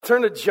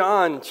turn to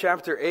John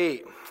chapter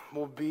 8.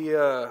 We'll be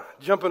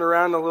jumping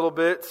around a little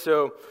bit.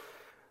 So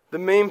the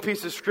main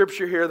piece of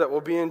scripture here that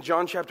will be in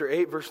John chapter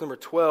 8, verse number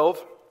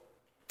 12.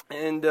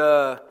 And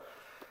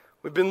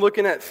we've been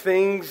looking at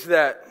things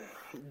that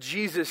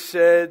Jesus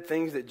said,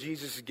 things that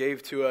Jesus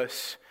gave to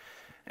us.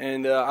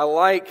 And I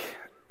like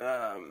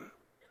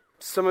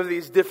some of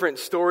these different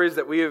stories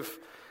that we have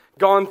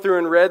gone through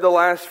and read the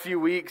last few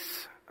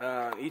weeks.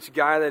 Each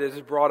guy that has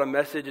brought a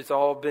message, it's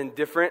all been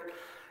different.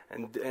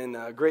 And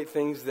great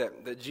things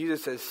that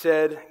Jesus has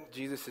said,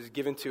 Jesus has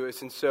given to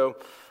us. And so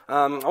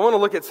I want to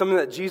look at something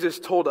that Jesus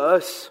told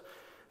us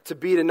to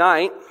be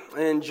tonight.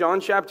 And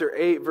John chapter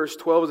 8, verse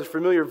 12 is a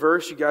familiar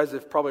verse. You guys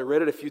have probably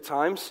read it a few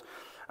times.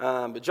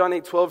 But John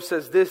 8:12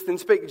 says this, "Then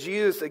spake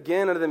Jesus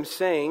again unto them,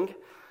 saying,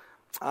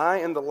 I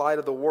am the light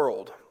of the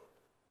world.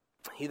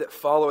 He that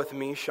followeth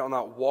me shall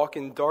not walk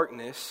in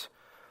darkness,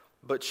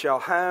 but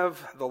shall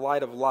have the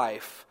light of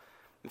life."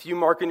 If you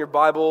mark in your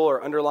Bible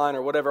or underline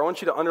or whatever, I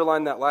want you to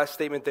underline that last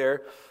statement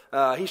there.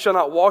 He shall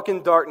not walk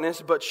in darkness,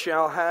 but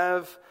shall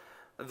have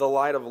the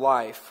light of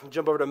life.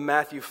 Jump over to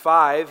Matthew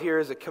 5. Here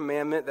is a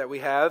commandment that we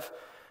have.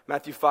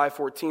 Matthew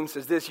 5:14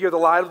 says this, "Ye are the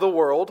light of the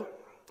world.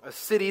 A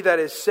city that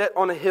is set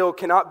on a hill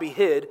cannot be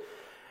hid.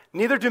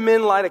 Neither do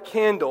men light a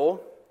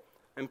candle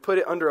and put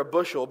it under a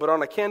bushel, but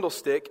on a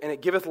candlestick, and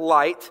it giveth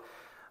light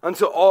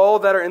unto all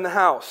that are in the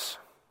house."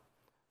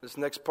 This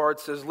next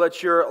part says,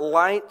 "Let your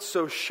light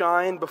so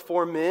shine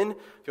before men."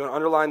 If you want to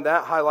underline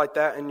that, highlight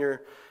that in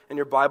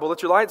your Bible.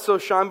 "Let your light so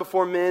shine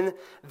before men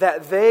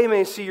that they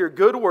may see your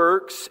good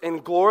works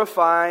and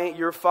glorify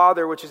your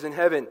Father which is in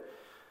heaven.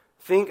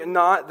 Think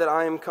not that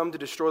I am come to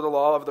destroy the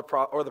law of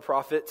the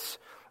prophets.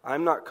 I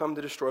am not come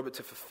to destroy, but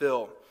to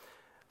fulfill."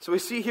 So we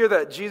see here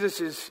that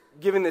Jesus is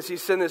giving this.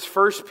 He's saying this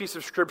first piece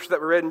of scripture that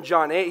we read in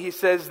John 8. He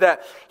says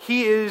that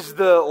He is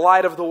the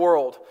light of the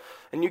world.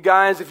 And you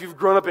guys, if you've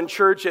grown up in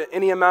church at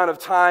any amount of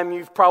time,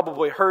 you've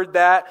probably heard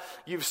that.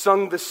 You've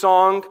sung the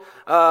song,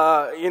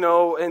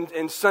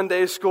 in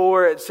Sunday school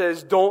where it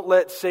says, "Don't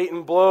let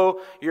Satan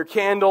blow your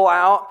candle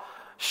out.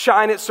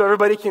 Shine it so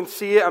everybody can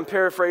see it." I'm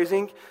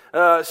paraphrasing.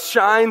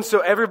 Shine so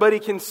everybody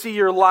can see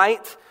your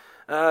light.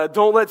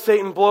 Don't let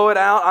Satan blow it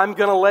out. I'm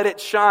going to let it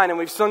shine. And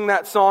we've sung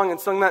that song,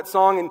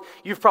 and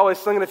you've probably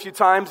sung it a few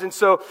times. And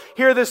so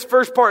here, this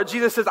first part,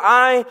 Jesus says,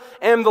 "I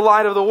am the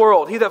light of the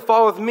world. He that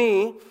followeth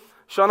me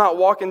shall not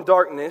walk in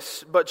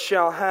darkness, but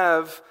shall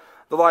have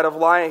the light of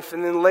life."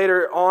 And then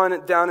later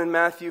on, down in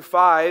Matthew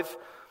 5,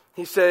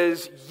 he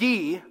says,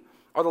 "Ye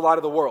are the light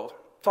of the world."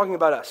 Talking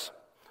about us.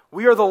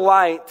 We are the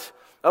light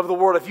of the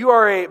world. If you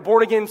are a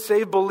born-again,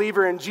 saved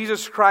believer and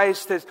Jesus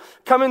Christ has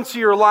come into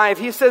your life,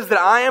 He says that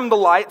I am the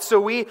light, so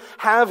we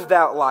have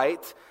that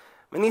light.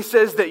 And He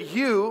says that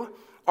you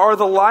are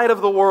the light of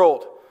the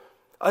world,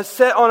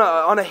 set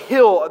on a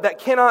hill that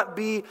cannot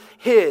be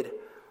hid.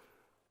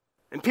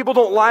 And people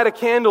don't light a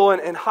candle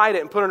and hide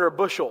it and put it under a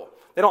bushel.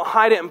 They don't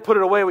hide it and put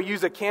it away. We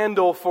use a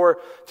candle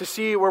to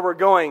see where we're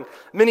going.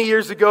 Many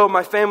years ago,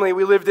 my family,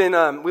 we lived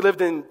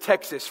in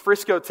Texas,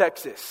 Frisco,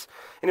 Texas.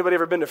 Anybody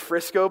ever been to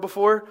Frisco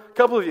before? A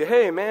couple of you.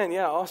 Hey, man,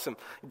 yeah, awesome.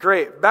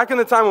 Great. Back in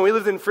the time when we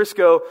lived in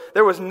Frisco,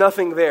 there was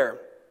nothing there.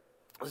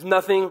 It was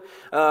nothing.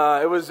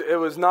 It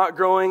was not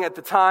growing at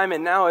the time,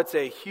 and now it's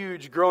a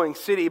huge growing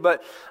city.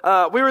 But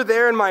we were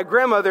there, and my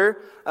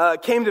grandmother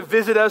came to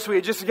visit us. We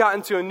had just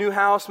gotten to a new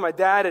house. My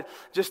dad had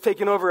just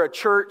taken over a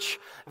church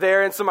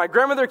there, and so my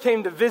grandmother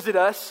came to visit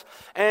us,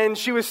 and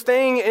she was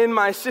staying in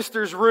my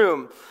sister's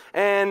room.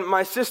 And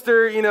my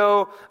sister,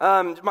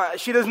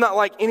 she does not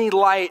like any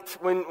light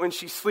when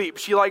she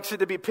sleeps. She likes it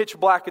to be pitch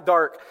black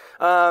dark.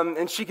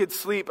 And she could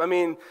sleep. I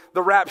mean,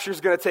 the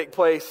rapture's going to take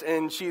place,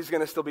 and she's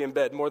going to still be in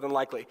bed, more than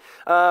likely.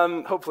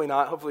 Hopefully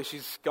not. Hopefully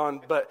she's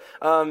gone. But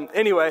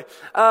anyway,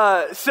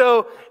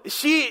 so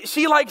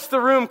she likes the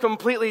room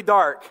completely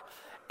dark.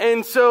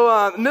 And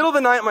so, middle of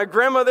the night, my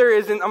grandmother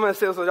I'm going to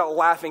say this without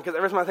laughing, because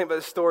every time I think about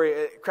this story,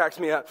 it cracks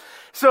me up.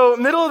 So,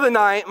 middle of the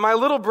night, my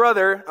little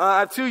brother,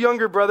 I have two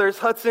younger brothers.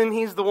 Hudson,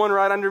 he's the one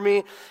right under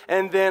me,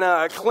 and then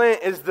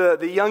Clint is the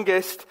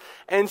youngest.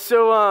 And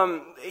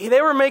so,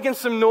 they were making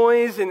some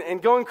noise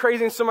and going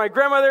crazy. And so my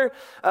grandmother,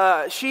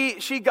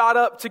 she got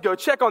up to go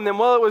check on them.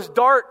 Well, it was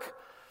dark.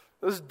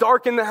 It was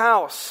dark in the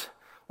house.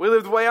 We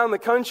lived way out in the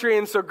country,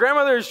 and so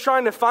grandmother is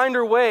trying to find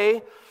her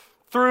way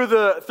through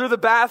the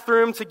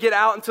bathroom to get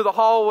out into the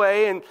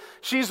hallway, and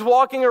she's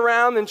walking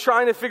around and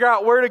trying to figure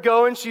out where to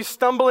go, and she's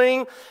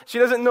stumbling. She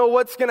doesn't know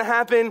what's going to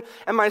happen.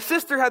 And my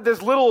sister had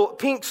this little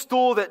pink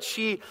stool that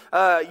she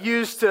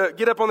used to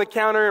get up on the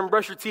counter and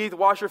brush her teeth,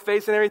 wash her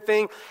face and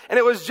everything. And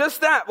it was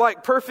just that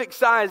perfect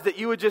size that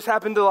you would just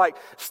happen to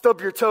stub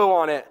your toe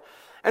on it.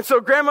 And so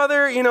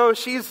grandmother,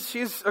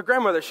 she's a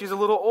grandmother. She's a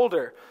little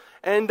older.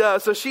 And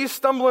so she's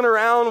stumbling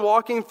around,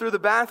 walking through the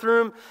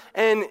bathroom,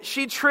 and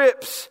she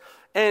trips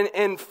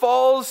and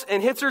falls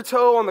and hits her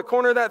toe on the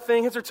corner of that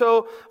thing, hits her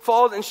toe,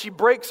 falls, and she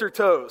breaks her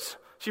toes.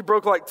 She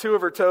broke two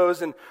of her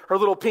toes and her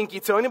little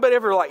pinky toe. Anybody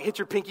ever hit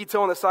your pinky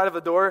toe on the side of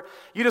a door?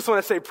 You just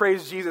want to say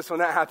praise Jesus when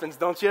that happens,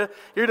 don't you?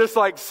 You're just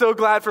so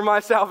glad for my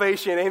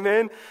salvation.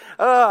 Amen.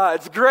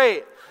 It's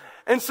great.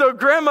 And so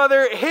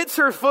grandmother hits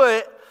her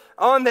foot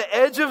on the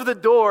edge of the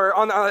door,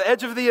 on the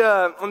edge of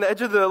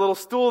the little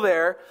stool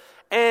there,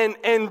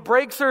 and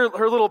breaks her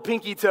little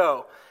pinky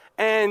toe.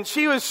 And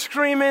she was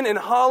screaming and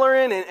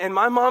hollering, and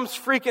my mom's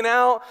freaking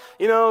out.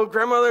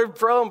 Grandmother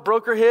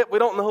broke her hip. We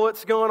don't know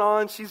what's going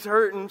on. She's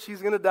hurting.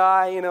 She's going to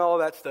die, all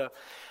that stuff.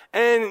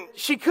 And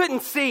she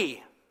couldn't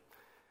see.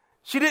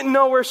 She didn't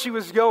know where she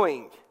was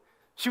going.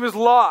 She was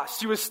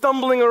lost. She was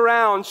stumbling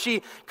around.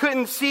 She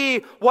couldn't see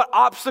what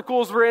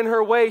obstacles were in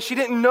her way. She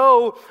didn't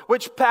know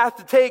which path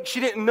to take. She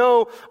didn't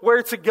know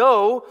where to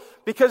go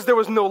because there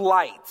was no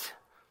light.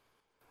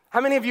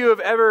 How many of you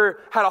have ever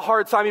had a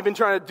hard time? You've been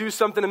trying to do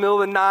something in the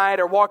middle of the night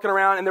or walking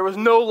around and there was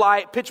no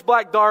light, pitch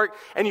black dark,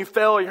 and you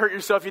fell, you hurt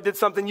yourself, you did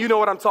something. You know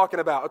what I'm talking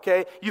about,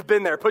 okay? You've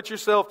been there. Put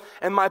yourself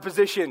in my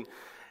position.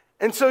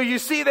 And so you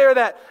see there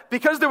that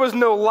because there was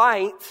no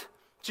light,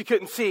 she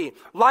couldn't see.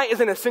 Light is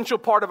an essential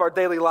part of our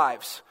daily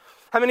lives.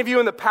 How many of you,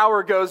 when the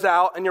power goes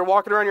out and you're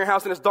walking around your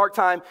house and it's dark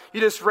time, you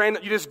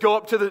just go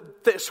up to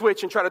the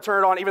switch and try to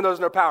turn it on even though there's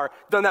no power?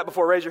 Done that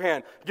before? Raise your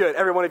hand. Good.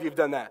 Every one of you have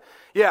done that.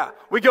 Yeah.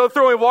 We go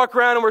through and we walk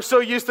around and we're so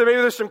used to maybe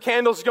there's some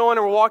candles going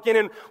and we're walking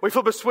and we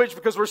flip a switch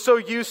because we're so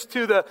used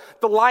to the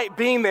light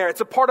being there.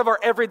 It's a part of our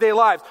everyday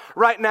lives.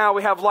 Right now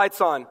we have lights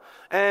on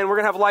and we're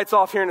going to have lights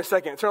off here in a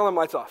second. Turn all them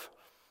lights off.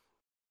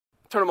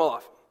 Turn them all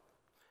off.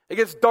 It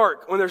gets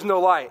dark when there's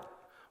no light.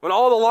 When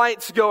all the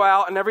lights go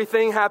out and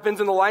everything happens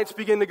and the lights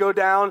begin to go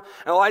down and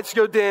the lights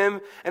go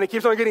dim and it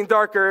keeps on getting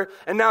darker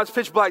and now it's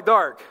pitch black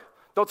dark.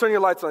 Don't turn your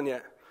lights on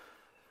yet.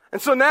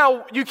 And so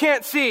now you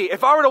can't see.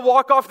 If I were to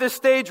walk off this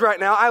stage right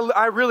now,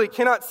 I really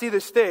cannot see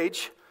this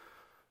stage.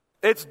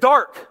 It's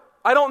dark.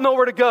 I don't know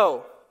where to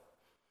go.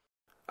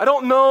 I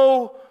don't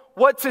know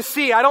what to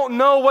see. I don't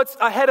know what's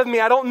ahead of me.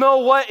 I don't know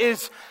what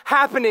is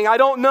happening. I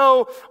don't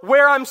know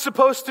where I'm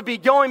supposed to be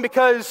going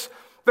because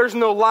there's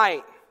no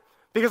light.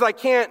 Because I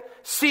can't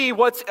see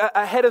what's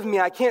ahead of me.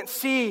 I can't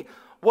see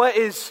what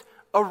is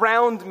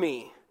around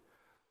me.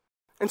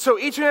 And so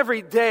each and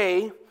every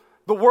day,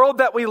 the world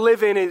that we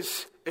live in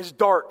is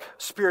dark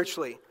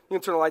spiritually. You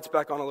can turn the lights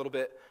back on a little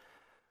bit.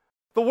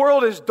 The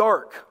world is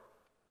dark.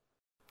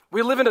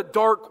 We live in a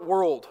dark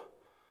world.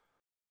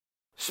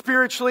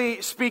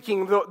 Spiritually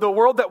speaking, the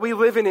world that we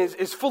live in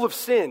is full of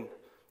sin.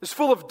 It's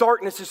full of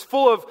darkness. It's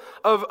full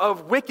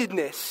of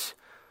wickedness.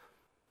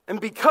 And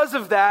because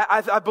of that,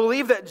 I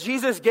believe that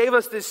Jesus gave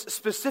us this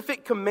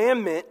specific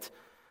commandment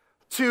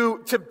to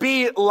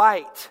be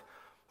light,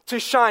 to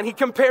shine. He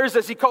compares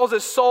us, he calls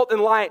us salt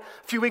and light.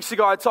 A few weeks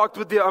ago, I talked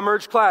with the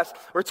Emerge class.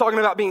 We're talking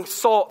about being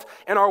salt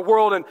in our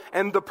world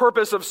and the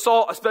purpose of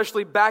salt,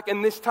 especially back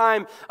in this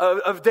time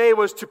of day,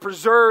 was to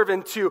preserve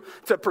and to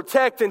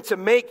protect and to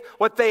make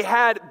what they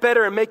had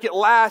better and make it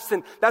last.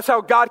 And that's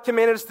how God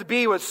commanded us to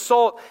be, was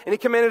salt, and he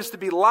commanded us to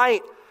be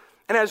light.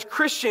 And as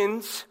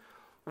Christians,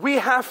 we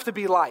have to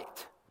be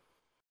light.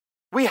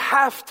 We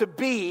have to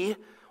be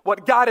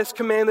what God has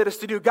commanded us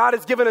to do. God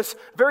has given us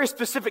very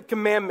specific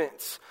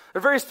commandments. There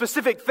are very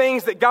specific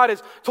things that God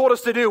has told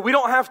us to do. We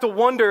don't have to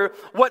wonder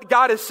what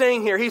God is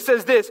saying here. He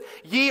says this,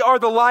 ye are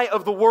the light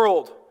of the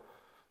world.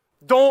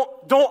 Don't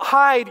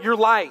hide your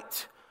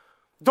light.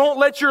 Don't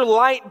let your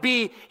light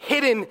be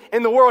hidden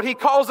in the world. He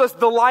calls us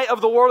the light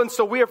of the world. And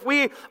so if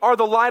we are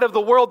the light of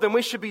the world, then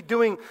we should be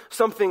doing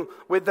something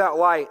with that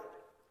light.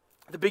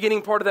 The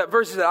beginning part of that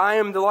verse is that I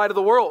am the light of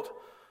the world.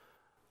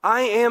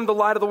 I am the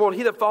light of the world.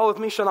 He that followeth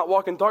me shall not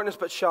walk in darkness,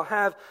 but shall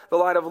have the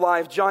light of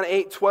life. John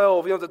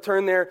 8:12, you don't have to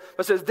turn there,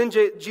 but it says, then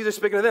Jesus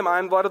speaking to them, I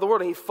am the light of the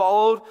world. And he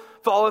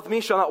followeth me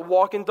shall not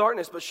walk in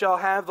darkness, but shall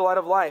have the light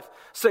of life.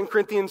 2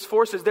 Corinthians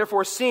 4 says,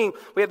 therefore seeing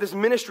we have this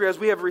ministry, as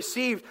we have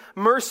received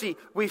mercy,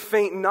 we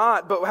faint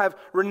not, but have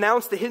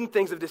renounced the hidden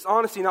things of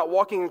dishonesty, not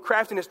walking in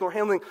craftiness, nor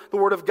handling the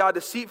word of God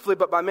deceitfully,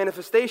 but by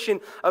manifestation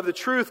of the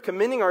truth,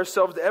 commending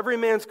ourselves to every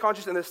man's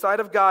conscience in the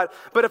sight of God.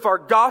 But if our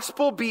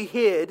gospel be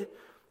hid,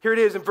 here it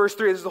is in verse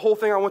 3. This is the whole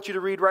thing I want you to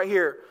read right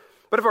here.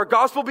 But if our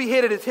gospel be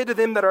hid, it is hid to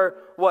them that are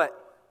what?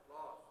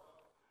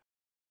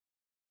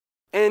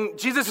 And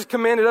Jesus has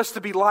commanded us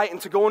to be light and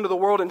to go into the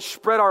world and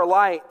spread our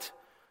light.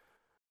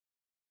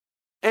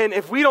 And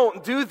if we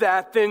don't do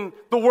that, then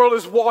the world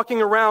is walking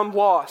around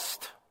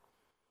lost.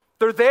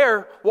 They're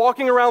there,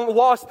 walking around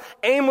lost,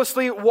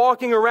 aimlessly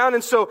walking around.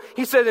 And so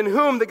he said, in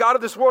whom the God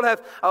of this world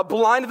hath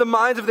blinded the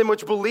minds of them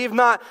which believe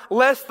not,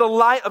 lest the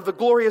light of the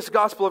glorious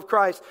gospel of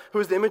Christ, who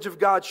is the image of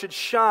God, should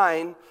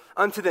shine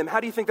unto them. How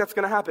do you think that's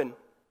going to happen?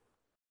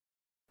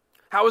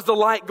 How is the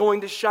light going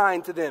to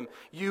shine to them?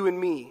 You and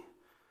me.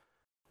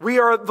 We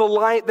are the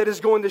light that is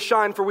going to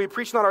shine, for we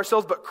preach not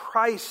ourselves, but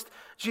Christ,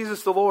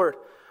 Jesus the Lord.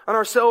 And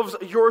ourselves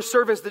your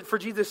servants, that for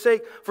Jesus'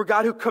 sake, for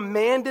God who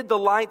commanded the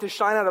light to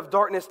shine out of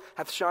darkness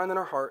hath shined in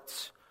our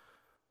hearts,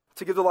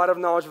 to give the light of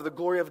knowledge of the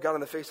glory of God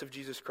in the face of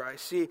Jesus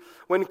Christ. See,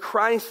 when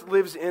Christ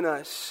lives in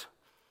us,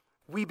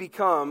 we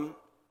become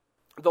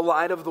the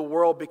light of the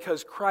world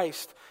because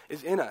Christ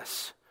is in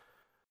us.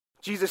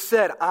 Jesus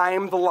said, I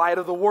am the light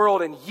of the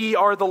world, and ye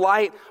are the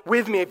light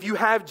with me. If you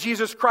have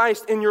Jesus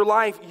Christ in your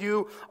life,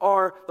 you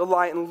are the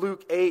light. And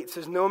Luke 8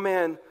 says, no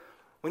man,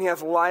 when he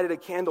hath lighted a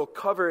candle,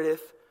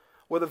 covereth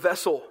with a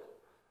vessel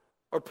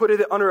or put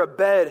it under a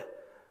bed,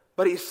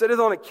 but he set it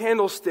on a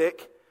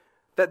candlestick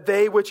that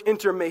they which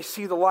enter may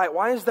see the light.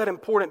 Why is that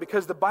important?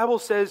 Because the Bible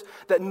says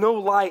that no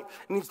light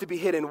needs to be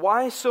hidden.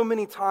 Why so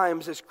many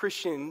times as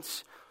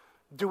Christians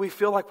do we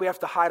feel like we have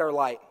to hide our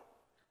light?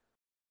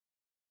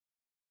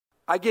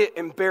 I get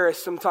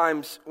embarrassed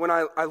sometimes when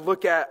I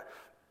look at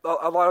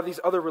a lot of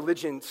these other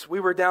religions. We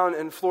were down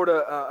in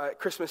Florida at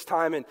Christmas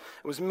time, and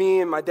it was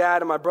me and my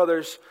dad and my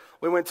brothers.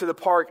 We went to the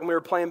park and we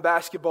were playing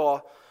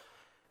basketball.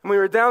 And we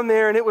were down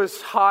there, and it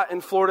was hot in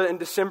Florida in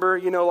December,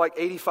 like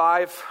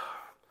 85,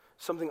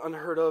 something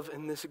unheard of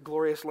in this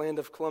glorious land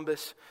of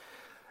Columbus.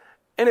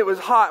 And it was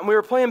hot, and we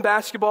were playing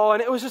basketball,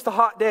 and it was just a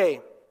hot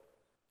day.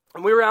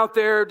 And we were out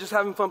there just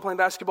having fun playing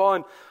basketball,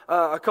 and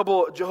a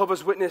couple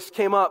Jehovah's Witnesses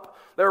came up.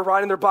 They were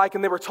riding their bike,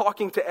 and they were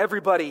talking to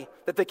everybody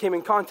that they came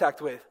in contact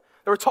with.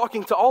 They were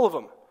talking to all of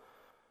them.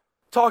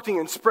 Talking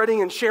and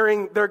spreading and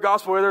sharing their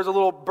gospel. Where there's a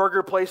little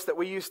burger place that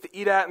we used to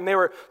eat at, and they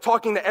were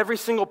talking to every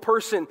single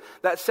person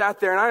that sat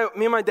there. And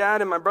me and my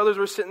dad and my brothers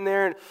were sitting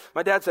there, and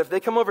my dad said, if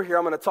they come over here,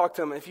 I'm going to talk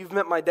to them. If you've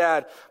met my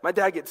dad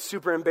gets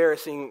super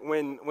embarrassing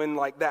when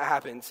like that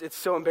happens. It's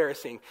so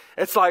embarrassing.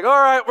 It's like, all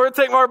right, we're going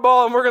to take our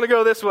ball and we're going to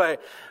go this way.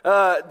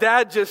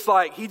 Dad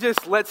he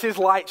just lets his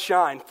light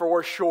shine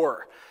for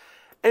sure.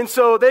 And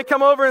so they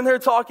come over and they're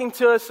talking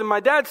to us, and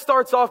my dad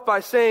starts off by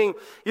saying,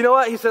 you know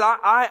what? He said,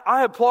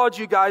 I applaud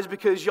you guys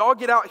because y'all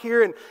get out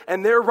here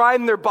and they're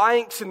riding their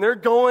bikes and they're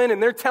going and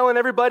they're telling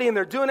everybody and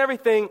they're doing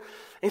everything. And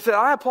he said,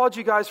 I applaud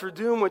you guys for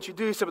doing what you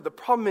do. He said, but the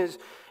problem is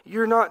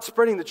you're not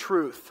spreading the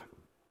truth.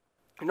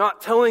 You're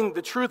not telling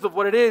the truth of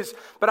what it is.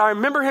 But I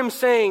remember him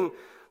saying,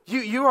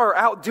 you are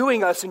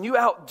outdoing us, and you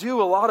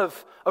outdo a lot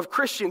of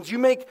Christians. You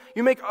make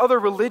other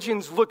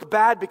religions look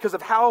bad because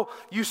of how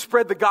you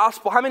spread the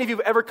gospel. How many of you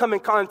have ever come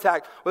in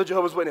contact with a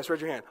Jehovah's Witness? Raise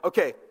your hand.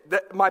 Okay,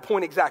 my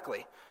point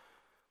exactly.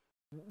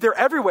 They're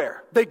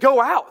everywhere. They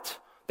go out.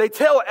 They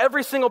tell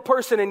every single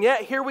person, and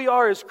yet here we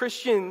are as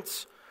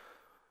Christians,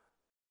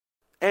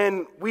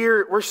 and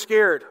we're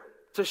scared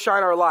to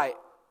shine our light.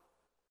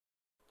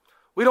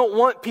 We don't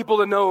want people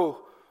to know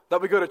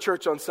that we go to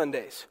church on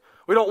Sundays.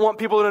 We don't want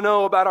people to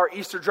know about our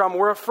Easter drama.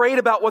 We're afraid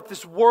about what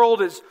this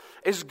world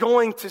is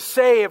going to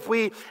say if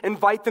we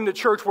invite them to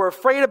church. We're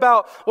afraid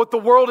about what the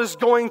world is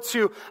going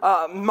to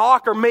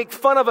mock or make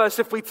fun of us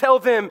if we tell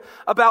them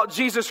about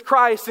Jesus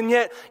Christ. And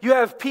yet you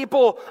have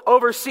people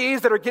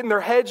overseas that are getting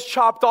their heads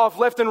chopped off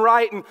left and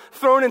right and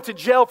thrown into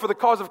jail for the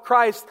cause of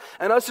Christ.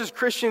 And us as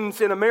Christians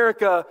in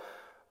America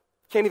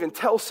can't even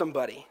tell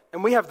somebody.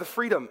 And we have the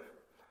freedom.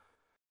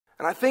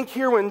 And I think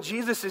here when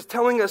Jesus is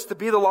telling us to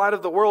be the light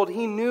of the world,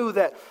 he knew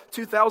that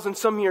 2,000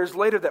 some years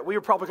later that we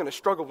were probably going to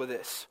struggle with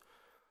this.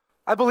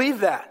 I believe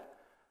that.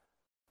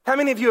 How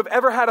many of you have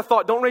ever had a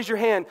thought, don't raise your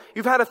hand,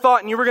 you've had a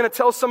thought and you were going to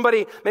tell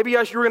somebody, maybe you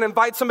were going to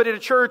invite somebody to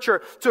church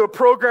or to a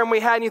program we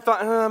had, and you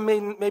thought,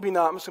 maybe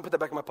not, I'm just going to put that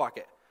back in my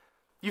pocket.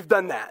 You've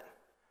done that.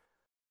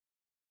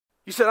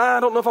 You said, I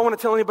don't know if I want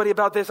to tell anybody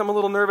about this, I'm a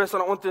little nervous, I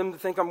don't want them to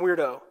think I'm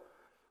weirdo.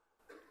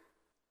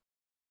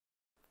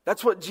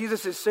 That's what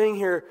Jesus is saying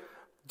here.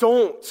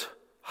 Don't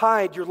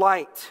hide your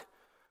light.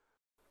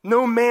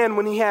 No man,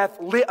 when he hath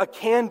lit a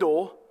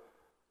candle,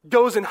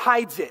 goes and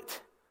hides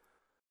it.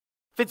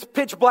 If it's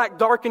pitch black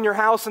dark in your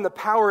house and the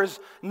power is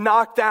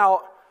knocked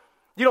out,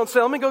 you don't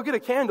say, let me go get a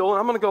candle and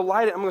I'm going to go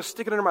light it, I'm going to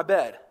stick it under my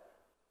bed.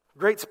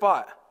 Great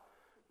spot.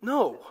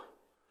 No.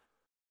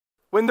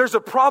 When there's a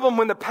problem,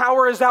 when the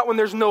power is out, when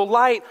there's no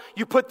light,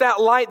 you put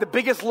that light, the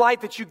biggest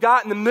light that you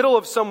got, in the middle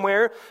of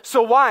somewhere.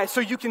 So why?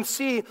 So you can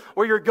see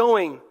where you're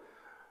going.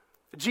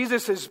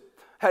 Jesus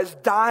has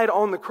died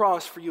on the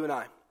cross for you and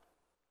I.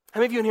 How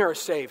many of you in here are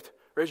saved?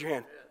 Raise your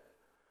hand.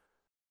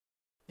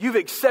 You've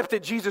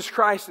accepted Jesus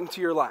Christ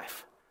into your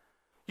life.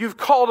 You've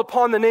called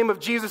upon the name of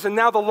Jesus, and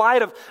now the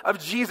light of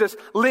Jesus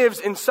lives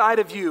inside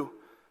of you.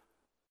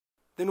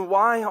 Then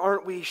why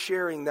aren't we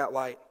sharing that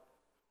light?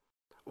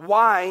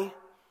 Why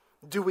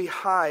do we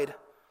hide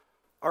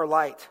our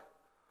light?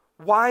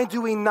 Why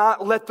do we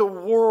not let the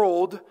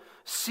world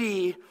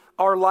see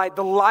our light?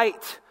 The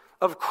light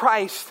of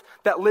Christ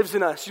that lives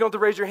in us. You don't have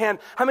to raise your hand.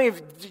 How many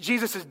of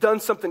Jesus has done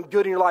something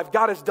good in your life?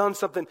 God has done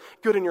something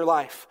good in your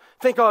life.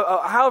 Think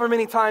however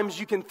many times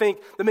you can think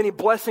the many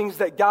blessings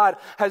that God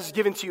has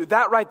given to you.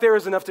 That right there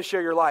is enough to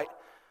share your light.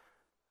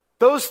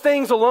 Those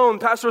things alone,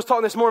 Pastor was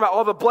talking this morning about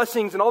all the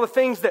blessings and all the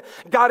things that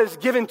God has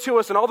given to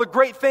us and all the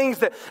great things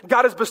that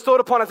God has bestowed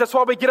upon us. That's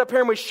why we get up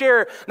here and we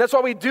share. And that's why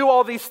we do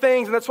all these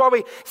things. And that's why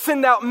we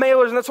send out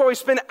mailers. And that's why we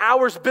spend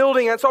hours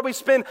building. And that's why we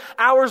spend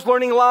hours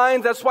learning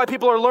lines. That's why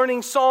people are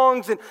learning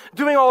songs and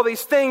doing all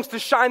these things to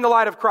shine the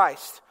light of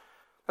Christ.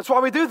 That's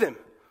why we do them.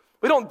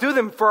 We don't do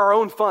them for our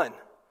own fun.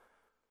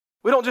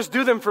 We don't just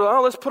do them for,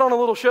 let's put on a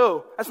little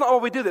show. That's not why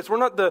we do this. We're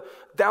not the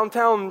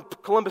downtown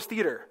Columbus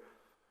Theater.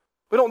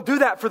 We don't do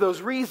that for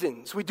those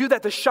reasons. We do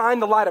that to shine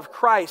the light of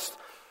Christ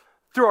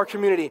through our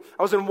community.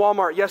 I was in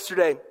Walmart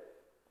yesterday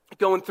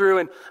going through,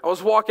 and I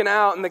was walking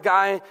out, and the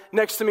guy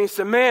next to me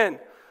said, man,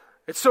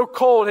 it's so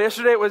cold.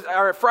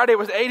 Friday it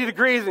was 80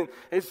 degrees, and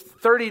it's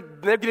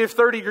negative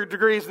 30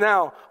 degrees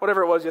now,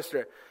 whatever it was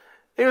yesterday.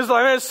 He was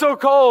like, man, it's so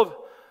cold.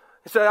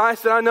 I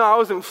said, I know, I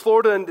was in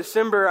Florida in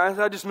December.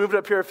 I just moved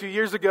up here a few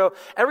years ago.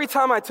 Every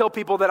time I tell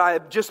people that I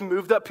have just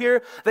moved up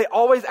here, they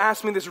always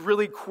ask me this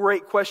really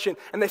great question,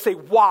 and they say,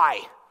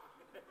 why?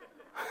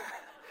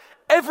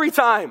 Every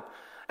time.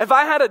 If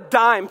I had a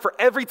dime for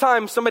every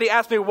time somebody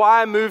asked me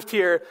why I moved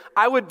here,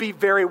 I would be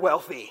very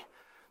wealthy.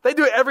 They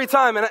do it every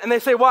time, and they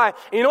say, why?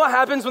 And you know what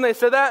happens when they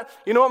say that?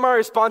 You know what my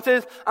response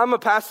is? I'm a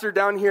pastor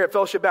down here at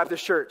Fellowship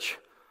Baptist Church.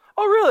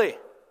 Oh, really?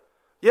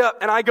 Yep,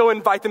 and I go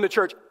invite them to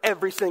church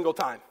every single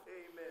time.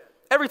 Amen.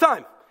 Every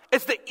time.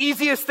 It's the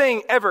easiest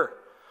thing ever.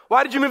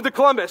 Why did you move to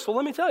Columbus? Well,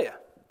 let me tell you.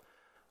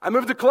 I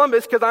moved to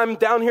Columbus because I'm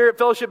down here at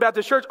Fellowship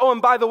Baptist Church. Oh,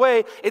 and by the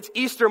way, it's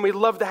Easter and we'd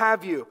love to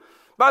have you.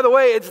 By the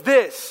way, it's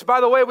this. By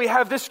the way, we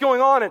have this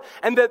going on.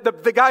 And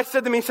the guy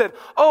said to me, he said,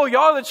 oh,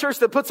 y'all are the church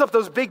that puts up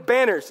those big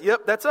banners.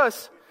 Yep, that's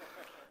us.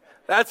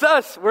 That's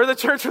us. We're the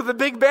church with the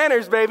big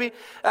banners, baby.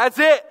 That's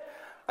it.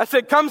 I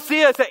said, come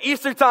see us at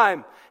Easter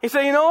time. He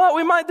said, you know what?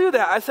 We might do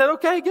that. I said,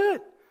 okay,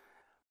 good.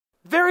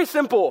 Very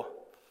simple.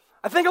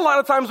 I think a lot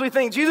of times we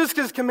think Jesus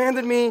has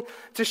commanded me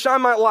to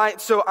shine my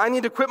light, so I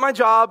need to quit my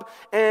job,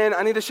 and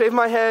I need to shave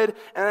my head,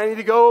 and I need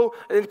to go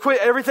and quit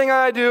everything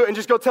I do and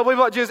just go tell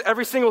people about Jesus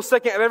every single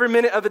second of every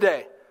minute of the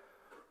day.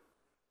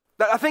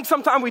 I think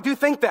sometimes we do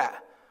think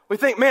that. We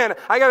think, man,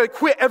 I got to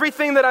quit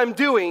everything that I'm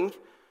doing,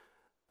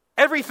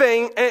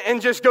 everything,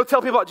 and just go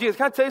tell people about Jesus.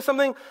 Can I tell you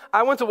something?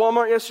 I went to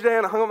Walmart yesterday,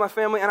 and I hung out with my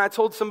family, and I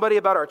told somebody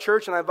about our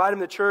church, and I invited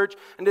them to church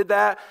and did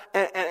that,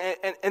 and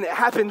it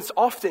happens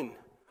often.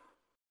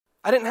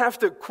 I didn't have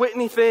to quit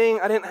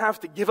anything. I didn't have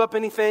to give up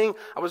anything.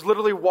 I was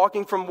literally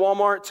walking from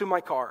Walmart to my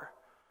car.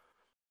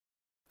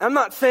 I'm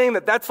not saying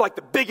that that's like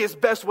the biggest,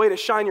 best way to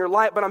shine your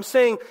light, but I'm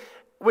saying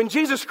when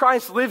Jesus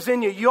Christ lives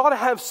in you, you ought to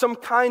have some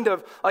kind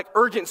of like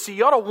urgency.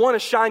 You ought to want to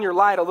shine your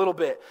light a little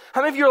bit. How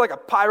many of you are like a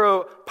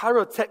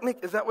pyrotechnic?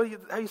 Is that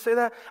how you say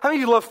that? How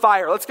many of you love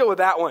fire? Let's go with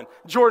that one.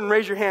 Jordan,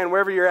 raise your hand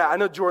wherever you're at. I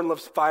know Jordan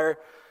loves fire.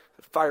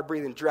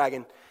 Fire-breathing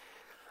dragon.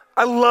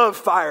 I love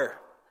fire.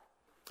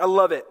 I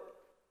love it.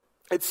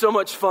 It's so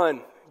much fun.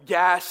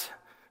 Gas,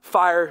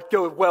 fire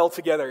go well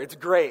together. It's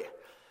great.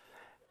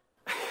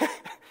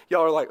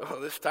 Y'all are like, oh,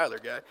 this Tyler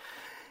guy.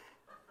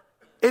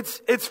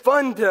 It's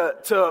fun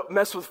to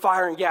mess with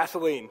fire and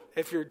gasoline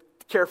if you're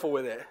careful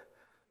with it.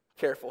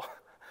 Careful.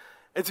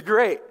 It's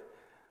great.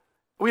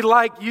 We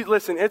like you.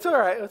 Listen, it's all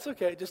right. It's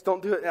okay. Just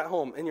don't do it at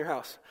home in your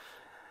house.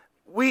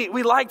 We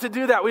like to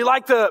do that. We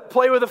like to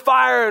play with the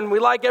fire, and we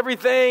like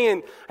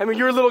everything. And when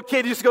you're a little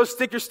kid, you just go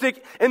stick your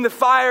stick in the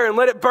fire and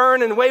let it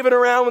burn and wave it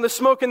around with the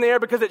smoke in the air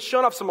because it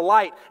shone off some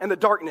light in the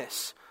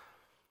darkness.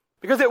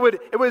 Because it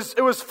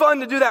was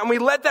fun to do that. And we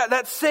let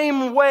that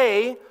same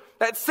way,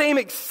 that same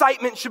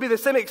excitement should be the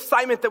same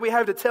excitement that we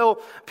have to tell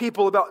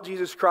people about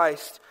Jesus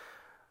Christ.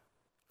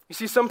 You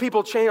see, some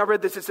people change. I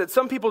read this. It said,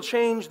 some people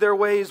change their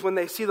ways when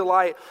they see the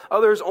light.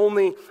 Others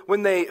only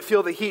when they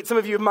feel the heat. Some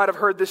of you might have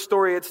heard this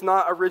story. It's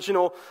not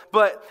original.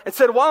 But it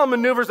said, while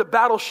maneuvers a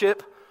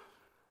battleship,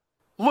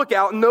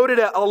 lookout noted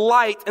a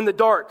light in the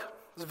dark. It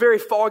was a very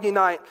foggy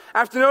night.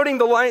 After noting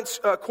the light's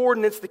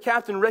coordinates, the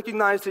captain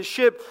recognized his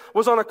ship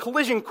was on a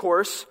collision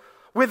course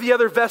with the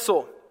other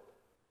vessel.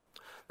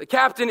 The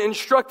captain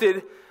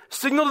instructed,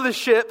 signal to the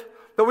ship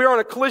that we are on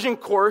a collision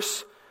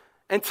course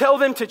and tell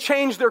them to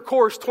change their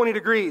course 20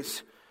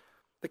 degrees.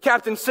 The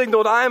captain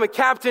signaled, I am a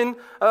captain,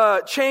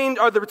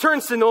 the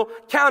return signal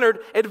countered,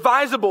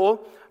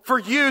 advisable for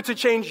you to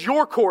change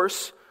your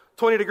course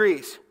 20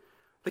 degrees.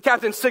 The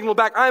captain signaled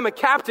back, I am a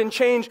captain,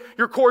 change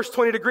your course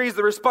 20 degrees.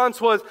 The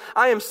response was,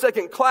 I am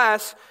second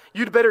class,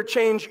 you'd better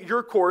change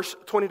your course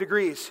 20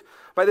 degrees.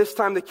 By this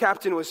time, the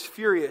captain was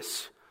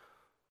furious.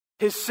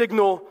 His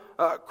signal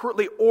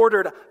curtly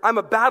ordered, I'm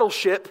a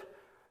battleship,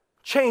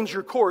 change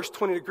your course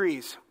 20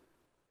 degrees.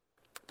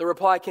 The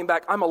reply came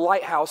back, I'm a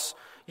lighthouse,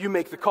 you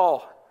make the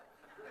call.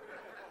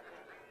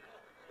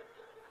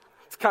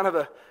 It's kind of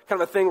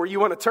a thing where you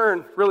want to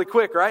turn really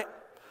quick, right?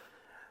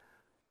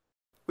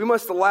 We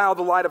must allow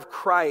the light of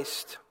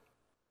Christ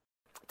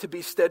to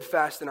be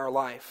steadfast in our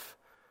life.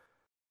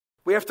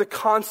 We have to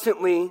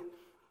constantly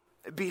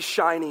be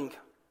shining.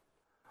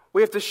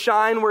 We have to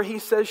shine where He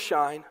says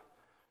shine.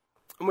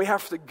 And we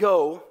have to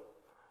go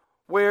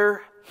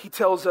where He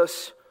tells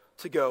us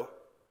to go.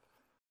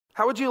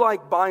 How would you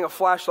like buying a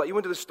flashlight? You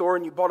went to the store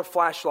and you bought a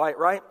flashlight,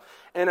 right?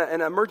 And an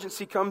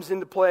emergency comes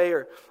into play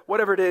or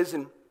whatever it is,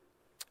 and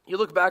you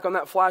look back on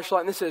that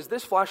flashlight and it says,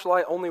 this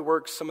flashlight only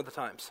works some of the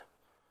times.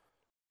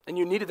 And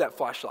you needed that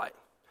flashlight.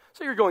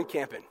 So you're going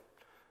camping.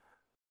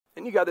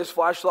 And you got this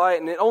flashlight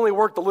and it only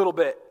worked a little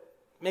bit,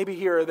 maybe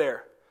here or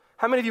there.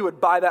 How many of you would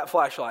buy that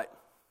flashlight?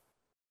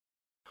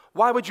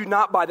 Why would you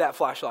not buy that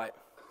flashlight?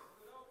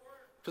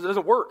 Because it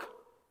doesn't work.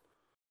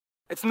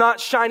 It's not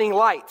shining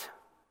light.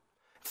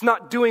 It's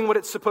not doing what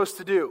it's supposed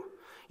to do.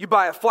 You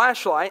buy a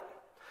flashlight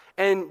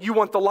and you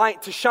want the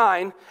light to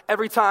shine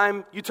every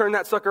time you turn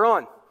that sucker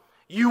on.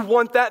 You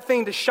want that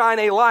thing to shine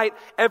a light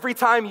every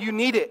time you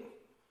need it.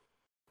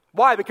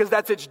 Why? Because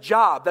that's its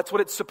job. That's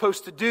what it's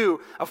supposed to do.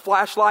 A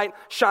flashlight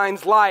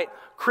shines light.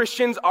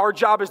 Christians, our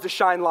job is to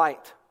shine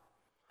light.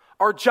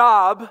 Our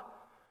job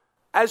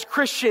as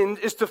Christians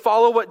is to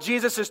follow what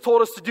Jesus has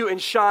told us to do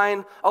and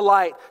shine a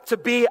light, to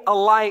be a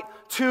light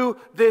to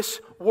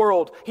this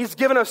world. He's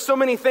given us so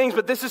many things,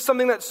 but this is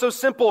something that's so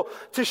simple,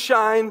 to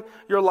shine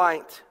your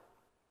light.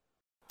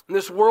 In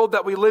this world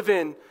that we live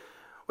in,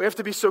 we have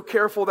to be so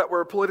careful that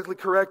we're politically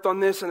correct on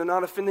this and to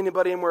not offend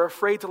anybody, and we're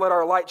afraid to let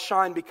our light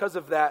shine because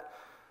of that.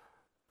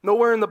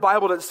 Nowhere in the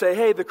Bible does it say,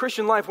 hey, the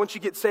Christian life, once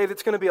you get saved,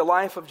 it's going to be a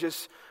life of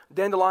just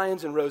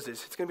dandelions and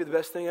roses. It's going to be the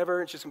best thing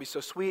ever. It's just going to be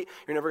so sweet.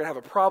 You're never going to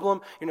have a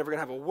problem. You're never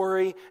going to have a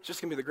worry. It's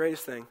just going to be the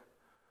greatest thing.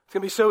 It's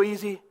going to be so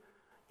easy.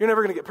 You're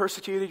never going to get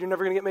persecuted. You're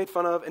never going to get made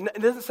fun of. And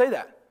it doesn't say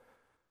that.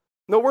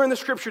 Nowhere in the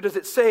Scripture does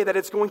it say that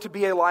it's going to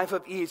be a life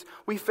of ease.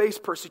 We face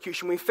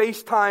persecution. We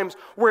face times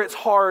where it's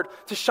hard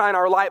to shine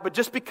our light. But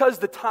just because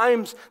the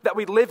times that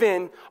we live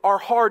in are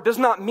hard does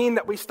not mean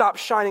that we stop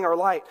shining our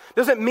light.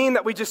 Doesn't mean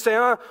that we just say,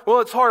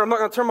 well, it's hard. I'm not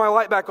going to turn my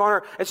light back on.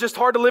 Or it's just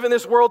hard to live in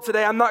this world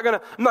today. I'm not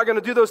going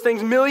to do those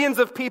things. Millions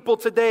of people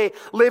today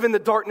live in the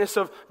darkness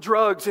of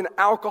drugs and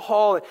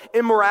alcohol and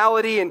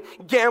immorality and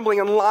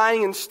gambling and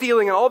lying and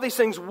stealing and all these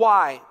things.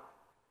 Why?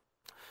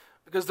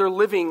 Because they're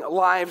living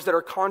lives that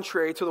are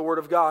contrary to the Word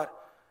of God.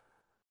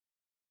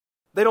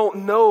 They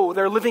don't know.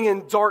 They're living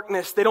in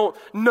darkness. They don't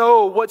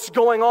know what's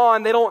going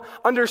on. They don't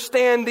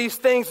understand these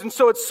things. And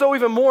so it's so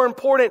even more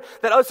important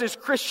that us as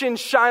Christians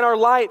shine our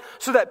light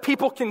so that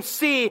people can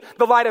see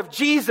the light of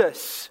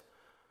Jesus.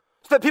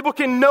 So that people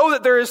can know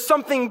that there is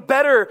something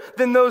better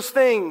than those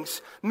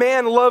things.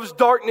 Man loves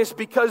darkness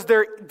because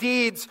their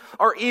deeds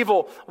are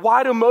evil.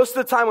 Why do most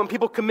of the time when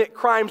people commit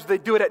crimes, they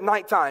do it at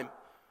nighttime?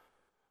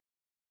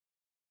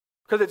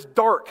 Because it's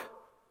dark.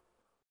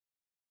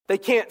 They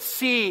can't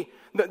see,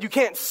 you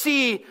can't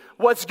see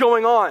what's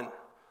going on.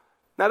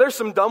 Now there's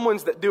some dumb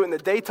ones that do it in the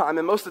daytime,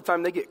 and most of the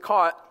time they get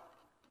caught.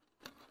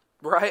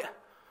 Right?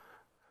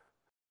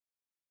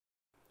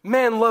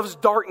 Man loves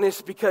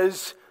darkness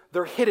because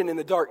they're hidden in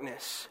the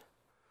darkness.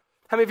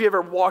 How many of you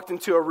ever walked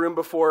into a room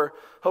before,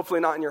 hopefully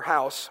not in your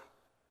house,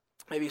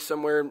 maybe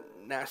somewhere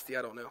nasty,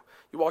 I don't know.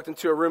 You walked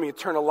into a room and you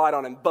turn a light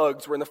on and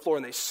bugs were in the floor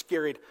and they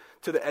scurried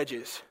to the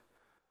edges.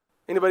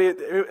 Anybody,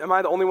 am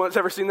I the only one that's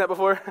ever seen that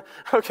before?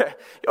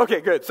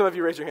 Okay, good. Some of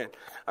you raise your hand.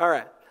 All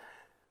right.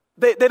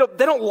 They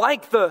don't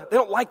like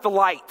the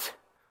light.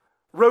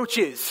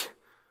 Roaches,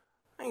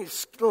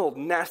 these little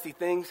nasty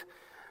things.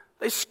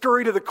 They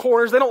scurry to the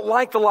corners. They don't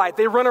like the light.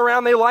 They run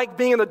around. They like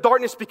being in the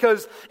darkness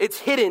because it's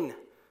hidden.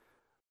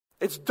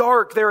 It's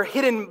dark. They're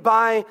hidden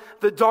by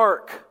the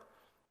dark.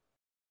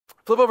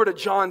 Flip over to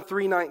John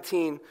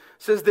 3:19. It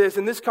says this,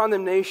 in this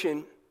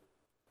condemnation,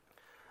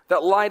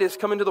 that light has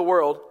come into the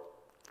world,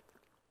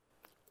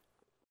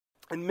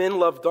 and men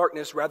love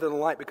darkness rather than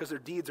light because their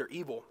deeds are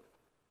evil.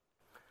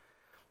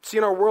 See,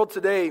 in our world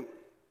today,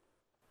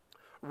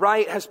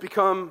 right has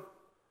become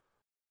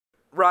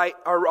right.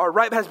 Our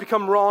right has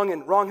become wrong,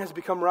 and wrong has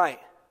become right.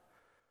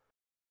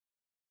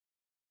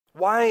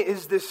 Why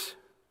is this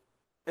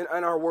in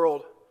our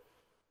world?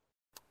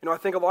 You know, I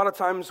think a lot of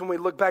times when we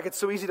look back, it's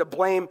so easy to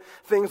blame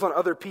things on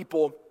other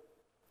people.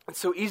 It's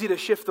so easy to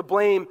shift the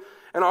blame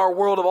in our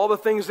world of all the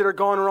things that are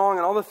gone wrong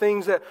and all the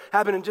things that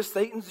happen, and just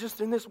Satan's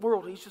just in this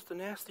world. He's just a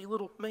nasty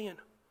little man.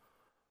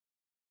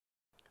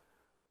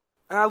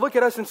 And I look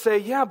at us and say,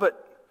 yeah,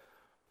 but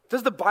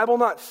does the Bible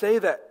not say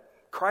that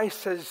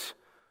Christ has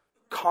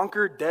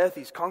conquered death?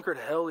 He's conquered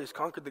hell. He's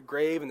conquered the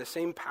grave, and the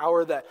same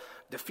power that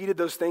defeated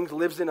those things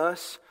lives in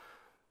us.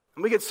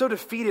 And we get so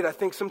defeated, I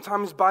think,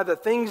 sometimes by the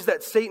things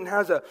that Satan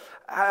has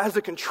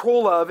a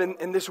control of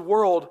in this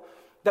world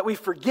that we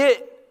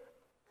forget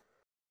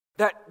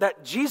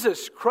that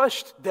Jesus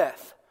crushed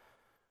death.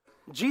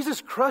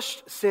 Jesus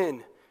crushed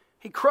sin.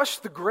 He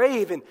crushed the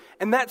grave,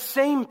 and that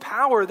same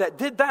power that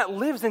did that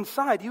lives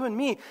inside you and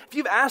me. If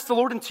you've asked the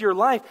Lord into your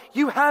life,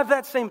 you have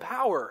that same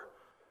power.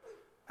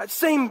 That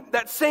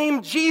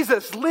same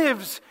Jesus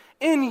lives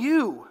in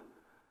you.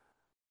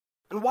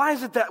 And why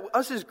is it that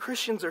us as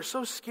Christians are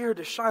so scared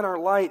to shine our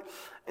light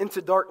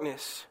into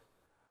darkness?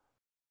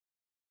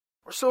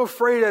 We're so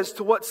afraid as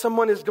to what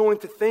someone is going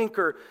to think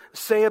or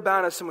say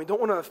about us, and we don't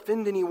want to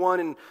offend anyone,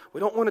 and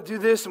we don't want to do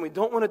this, and we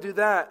don't want to do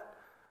that.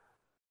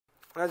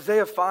 In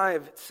Isaiah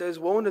 5, it says,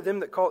 woe unto them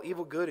that call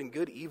evil good and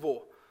good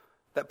evil,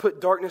 that put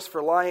darkness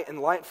for light and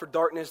light for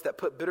darkness, that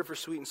put bitter for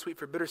sweet and sweet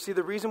for bitter. See,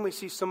 the reason we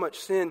see so much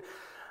sin,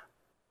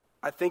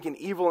 I think, in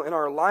evil in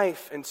our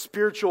life and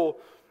spiritual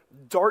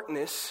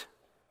darkness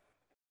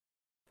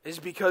is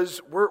because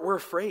we're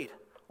afraid.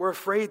 We're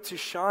afraid to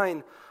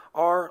shine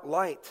our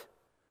light.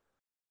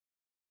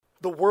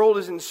 The world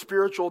is in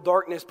spiritual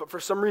darkness, but for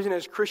some reason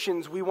as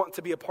Christians, we want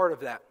to be a part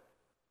of that.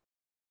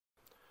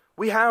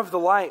 We have the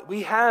light.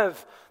 We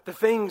have the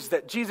things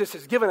that Jesus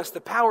has given us the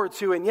power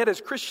to, and yet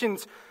as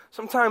Christians,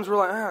 sometimes we're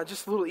like,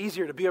 just a little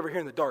easier to be over here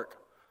in the dark.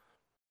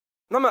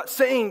 And I'm not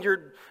saying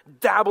you're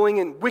dabbling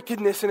in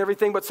wickedness and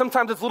everything, but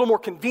sometimes it's a little more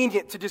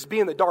convenient to just be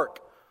in the dark.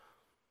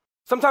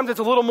 Sometimes it's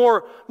a little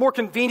more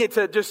convenient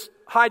to just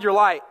hide your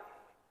light.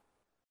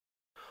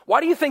 Why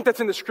do you think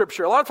that's in the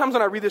Scripture? A lot of times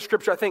when I read the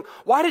Scripture, I think,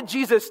 why did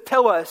Jesus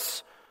tell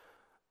us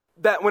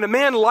that when a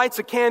man lights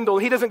a candle,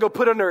 he doesn't go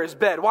put it under his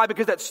bed. Why?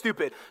 Because that's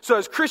stupid. So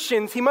as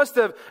Christians, he must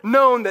have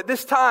known that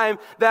this time,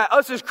 that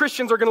us as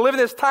Christians are going to live in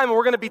this time and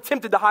we're going to be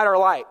tempted to hide our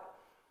light.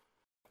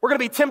 We're going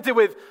to be tempted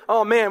with,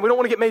 oh man, we don't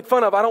want to get made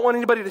fun of. I don't want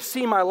anybody to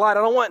see my light.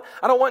 I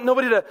don't want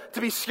nobody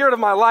to be scared of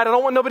my light. I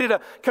don't want nobody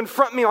to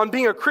confront me on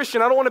being a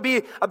Christian. I don't want to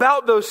be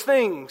about those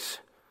things.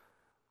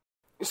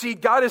 You see,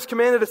 God has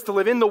commanded us to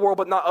live in the world,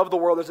 but not of the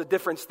world. There's a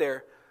difference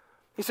there.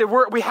 He said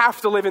we have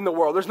to live in the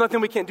world. There's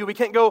nothing we can't do. We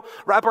can't go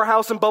wrap our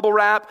house in bubble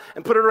wrap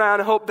and put it around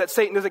and hope that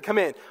Satan doesn't come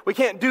in. We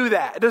can't do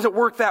that. It doesn't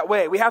work that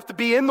way. We have to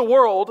be in the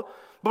world,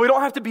 but we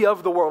don't have to be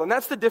of the world. And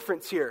that's the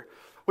difference here.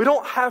 We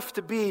don't have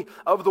to be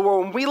of the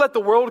world. When we let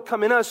the world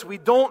come in us, we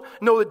don't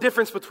know the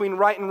difference between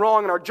right and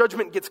wrong, and our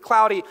judgment gets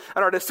cloudy,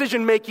 and our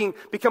decision-making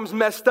becomes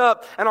messed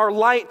up, and our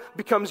light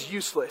becomes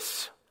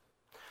useless.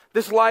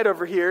 This light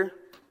over here,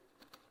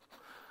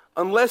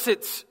 unless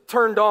it's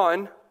turned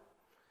on,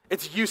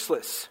 it's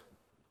useless.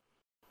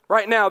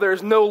 Right now,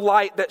 there's no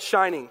light that's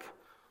shining.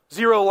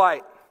 Zero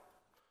light.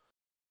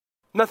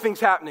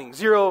 Nothing's happening.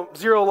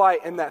 Zero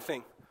light in that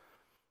thing.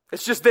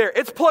 It's just there.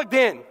 It's plugged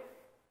in.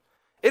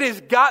 It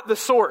has got the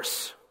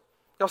source.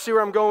 Y'all see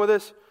where I'm going with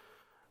this?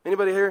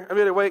 Anybody here?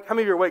 Everybody awake? How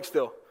many of you are awake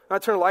still? Can I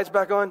turn the lights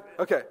back on?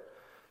 Okay.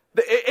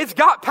 It's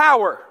got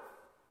power.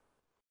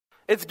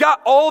 It's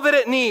got all that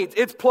it needs.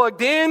 It's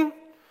plugged in.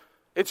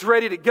 It's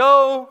ready to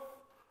go.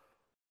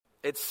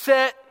 It's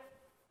set.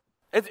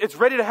 It's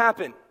ready to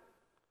happen.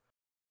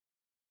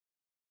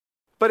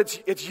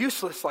 But it's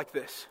useless like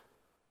this.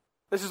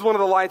 This is one of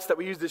the lights that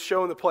we use to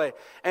show in the play.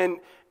 And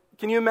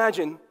can you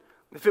imagine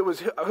if it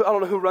was, I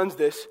don't know who runs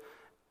this,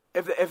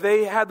 if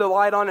they had the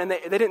light on and they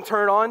didn't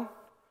turn it on,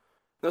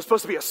 there was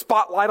supposed to be a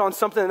spotlight on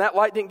something and that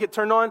light didn't get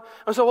turned on.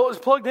 And so, well, it was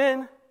plugged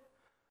in.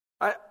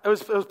 It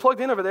was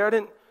plugged in over there.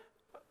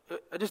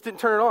 I just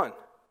didn't turn it on.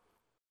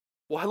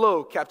 Well,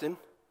 hello, Captain.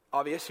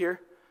 Obvious here.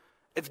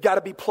 It's got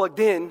to be plugged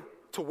in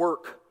to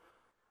work.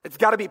 It's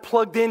got to be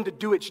plugged in to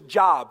do its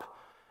job.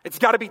 It's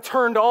got to be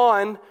turned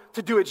on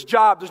to do its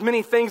job. There's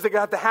many things that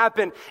got to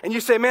happen. And you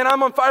say, man,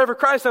 I'm on fire for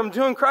Christ. I'm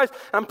doing Christ.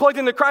 And I'm plugged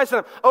into Christ.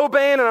 And I'm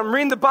obeying. And I'm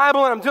reading the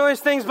Bible. And I'm doing these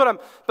things. But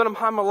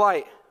I'm a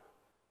light.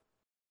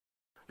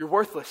 You're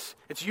worthless.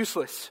 It's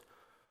useless.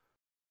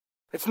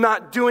 It's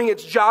not doing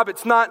its job.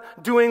 It's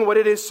not doing what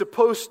it is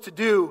supposed to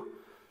do.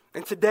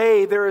 And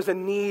today there is a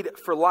need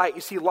for light.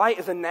 You see, light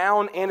is a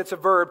noun and it's a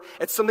verb.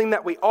 It's something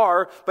that we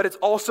are, but it's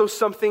also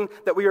something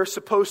that we are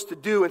supposed to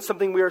do and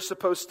something we are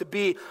supposed to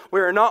be. We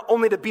are not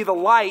only to be the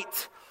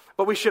light,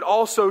 but we should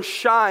also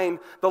shine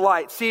the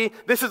light. See,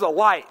 this is a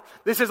light.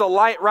 This is a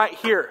light right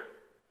here.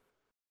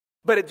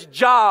 But its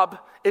job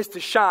is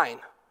to shine.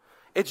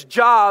 Its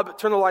job,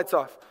 turn the lights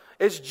off.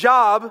 Its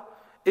job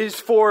is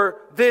for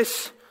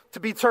this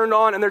to be turned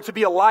on and there to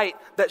be a light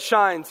that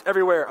shines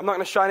everywhere. I'm not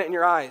going to shine it in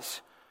your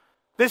eyes.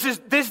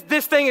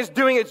 This thing is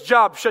doing its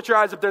job. Shut your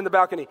eyes up there in the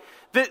balcony.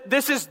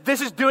 This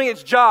is doing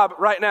its job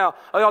right now.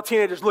 Oh, y'all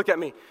teenagers, look at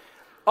me.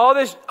 All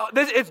this,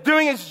 it's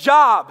doing its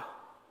job.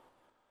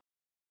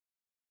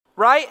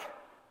 Right?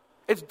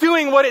 It's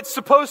doing what it's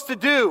supposed to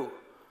do.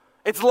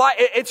 It's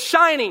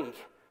shining.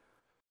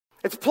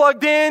 It's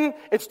plugged in,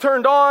 it's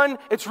turned on,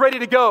 it's ready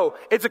to go.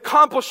 It's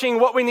accomplishing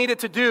what we need it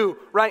to do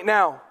right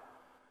now.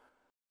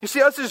 You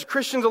see, us as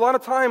Christians, a lot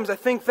of times I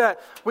think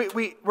that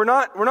we're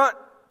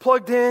not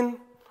plugged in.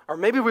 Or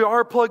maybe we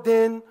are plugged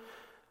in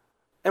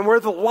and we're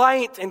the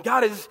light and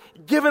God has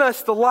given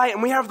us the light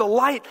and we have the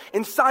light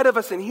inside of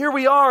us and here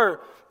we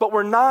are, but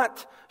we're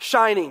not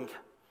shining.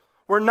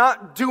 We're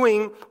not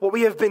doing what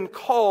we have been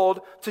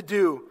called to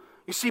do.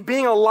 You see,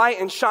 being a light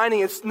and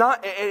shining, it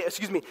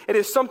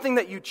is something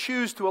that you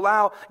choose to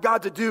allow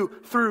God to do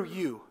through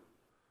you.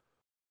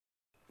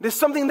 It is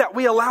something that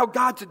we allow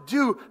God to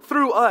do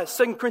through us.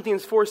 2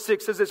 Corinthians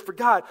 4:6 says this, for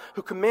God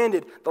who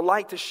commanded the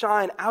light to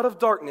shine out of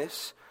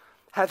darkness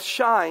hath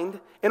shined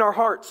in our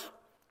hearts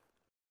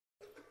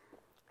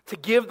to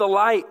give the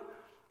light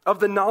of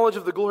the knowledge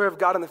of the glory of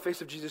God in the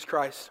face of Jesus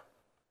Christ.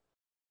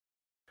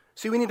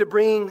 See, we need to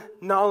bring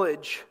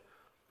knowledge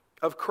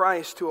of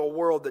Christ to a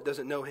world that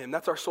doesn't know Him.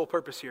 That's our sole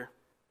purpose here.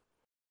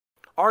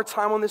 Our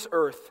time on this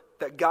earth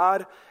that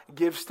God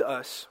gives to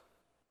us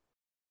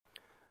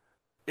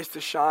is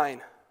to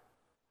shine.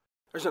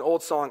 There's an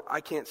old song.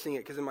 I can't sing it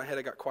because in my head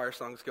I got choir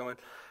songs going.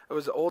 It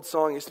was an old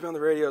song. It used to be on the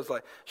radio. It was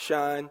like,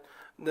 shine.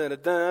 I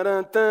just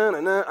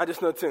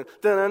know the tune.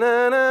 And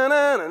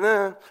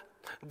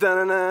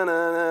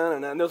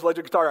there's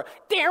electric guitar.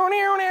 It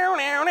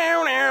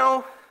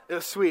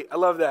was sweet. I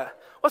love that.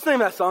 What's the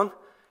name of that song?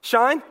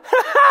 Shine?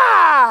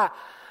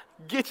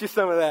 Get you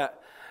some of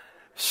that.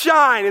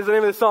 Shine is the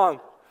name of the song.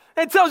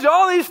 And it tells you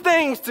all these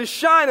things to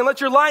shine and let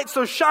your light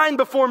so shine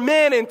before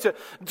men and to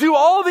do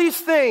all these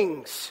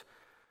things.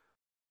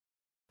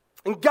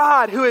 And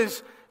God, who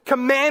has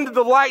commanded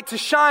the light to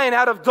shine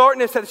out of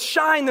darkness, has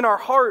shined in our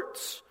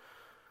hearts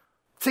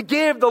to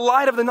give the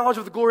light of the knowledge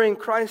of the glory in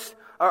Christ,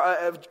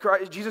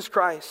 Jesus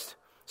Christ.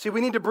 See, we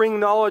need to bring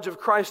knowledge of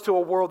Christ to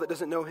a world that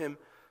doesn't know Him.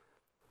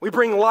 We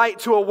bring light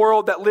to a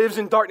world that lives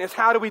in darkness.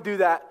 How do we do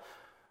that?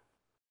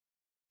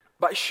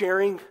 By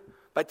sharing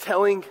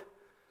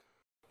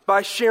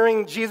by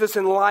sharing Jesus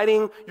and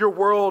lighting your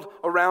world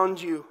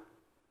around you.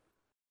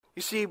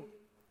 You see,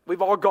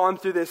 we've all gone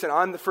through this, and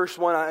I'm the first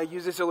one. I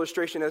use this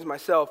illustration as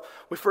myself.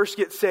 We first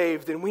get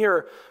saved, and we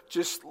are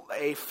just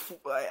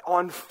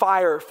on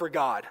fire for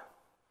God.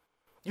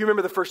 You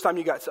remember the first time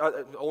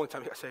the only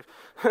time you got saved.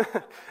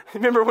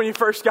 Remember when you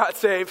first got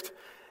saved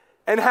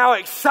and how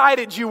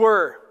excited you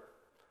were.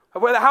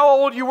 Whether how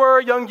old you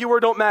were, young you were,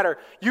 don't matter.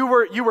 You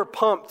were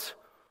pumped.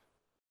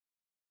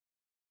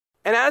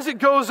 And as it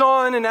goes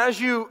on, and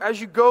as you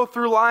go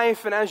through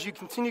life, and as you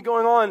continue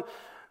going on,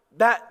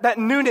 that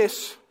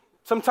newness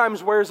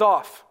sometimes wears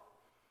off.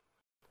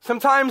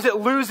 Sometimes it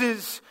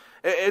loses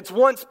its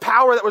once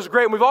power that was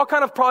great. And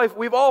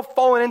we've all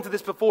fallen into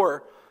this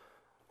before,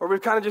 where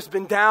we've kind of just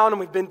been down and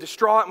we've been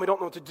distraught and we don't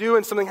know what to do,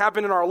 and something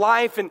happened in our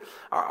life, and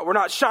we're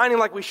not shining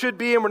like we should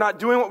be, and we're not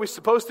doing what we're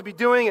supposed to be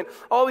doing, and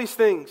all these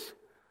things.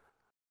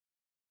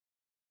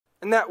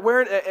 And that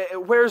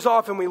it wears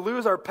off, and we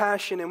lose our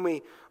passion, and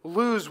we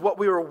lose what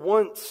we were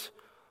once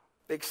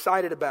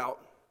excited about.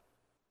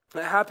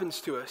 That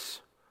happens to us.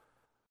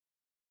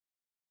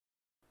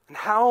 And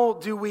how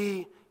do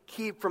we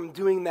keep from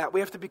doing that?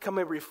 We have to become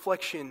a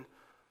reflection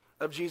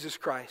of Jesus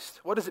Christ.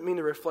 What does it mean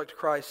to reflect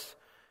Christ?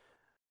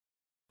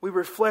 We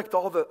reflect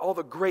all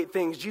the great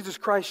things. Jesus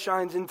Christ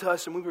shines into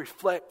us, and we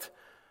reflect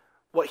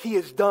what He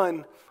has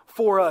done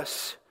for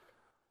us.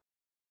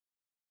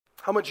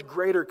 How much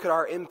greater could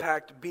our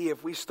impact be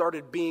if we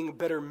started being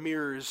better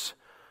mirrors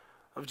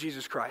of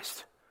Jesus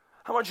Christ?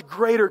 How much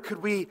greater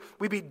could we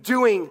be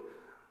doing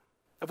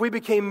if we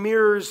became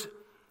mirrors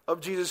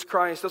of Jesus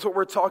Christ? That's what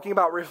we're talking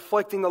about,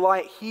 reflecting the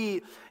light.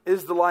 He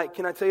is the light.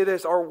 Can I tell you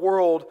this? Our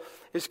world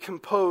is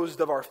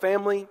composed of our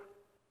family,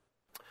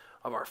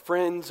 of our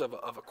friends, of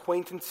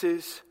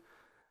acquaintances.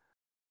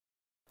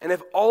 And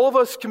if all of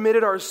us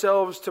committed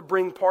ourselves to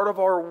bring part of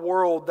our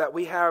world that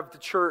we have to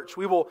church,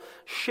 we will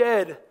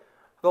shed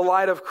the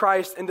light of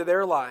Christ into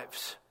their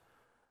lives.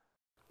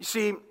 You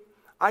see,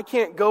 I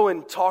can't go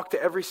and talk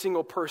to every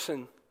single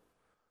person.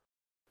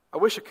 I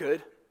wish I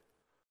could.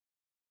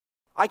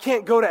 I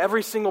can't go to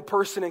every single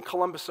person in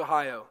Columbus,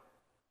 Ohio.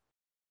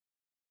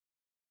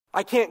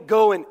 I can't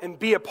go and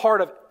be a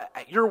part of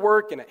at your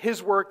work and at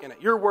his work and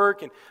at your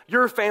work and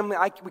your family.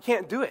 We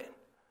can't do it.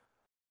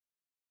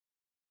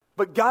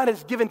 But God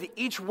has given to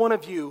each one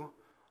of you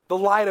the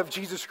light of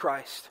Jesus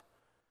Christ.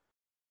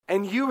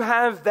 And you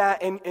have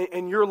that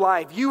in your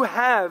life. You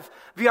have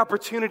the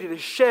opportunity to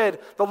shed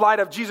the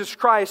light of Jesus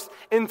Christ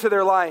into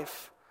their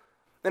life.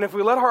 And if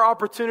we let our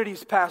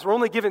opportunities pass, we're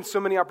only given so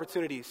many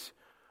opportunities.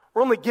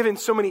 We're only given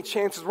so many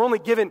chances. We're only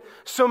given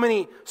so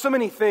many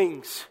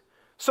things.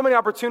 So many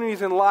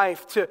opportunities in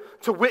life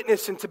to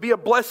witness and to be a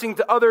blessing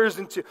to others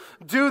and to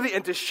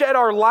and to shed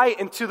our light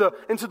into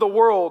the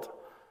world.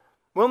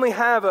 We only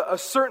have a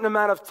certain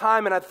amount of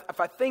time, and if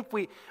I think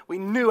we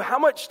knew how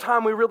much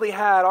time we really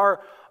had,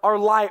 our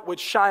light would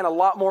shine a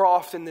lot more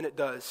often than it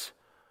does.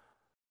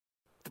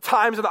 The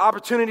times and the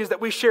opportunities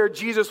that we shared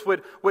Jesus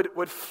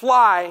would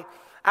fly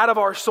out of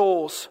our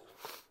souls.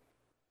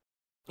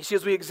 You see,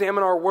 as we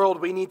examine our world,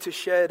 we need to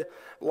shed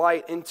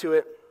light into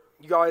it.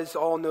 You guys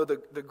all know the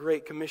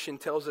Great Commission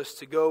tells us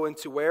to go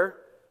into where?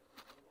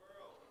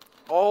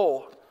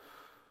 All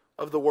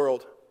of the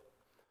world.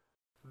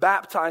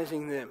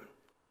 Baptizing them.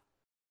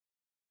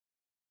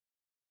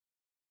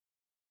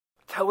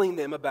 Telling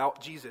them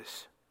about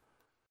Jesus.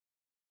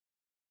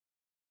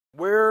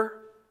 Where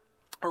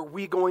are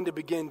we going to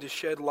begin to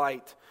shed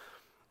light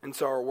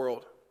into our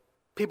world?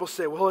 People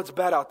say, well, it's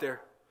bad out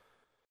there.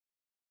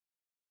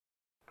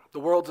 The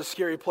world's a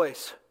scary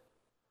place.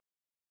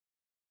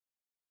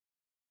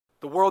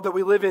 The world that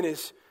we live in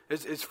is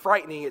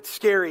frightening. It's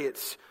scary.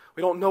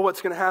 We don't know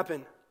what's going to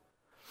happen.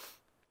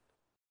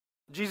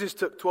 Jesus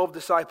took 12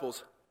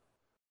 disciples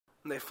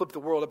and they flipped the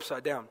world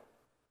upside down.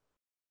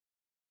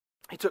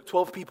 He took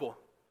 12 people.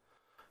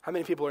 How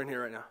many people are in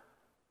here right now?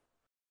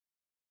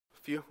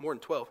 A few? More than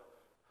 12.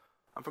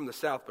 I'm from the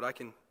South, but I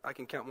can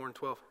count more than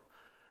 12.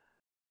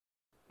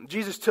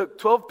 Jesus took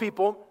 12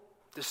 people,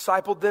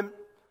 discipled them,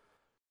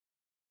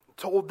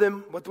 told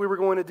them what we were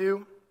going to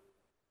do.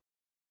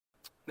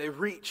 They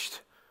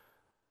reached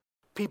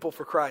people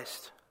for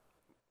Christ.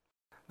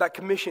 That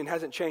commission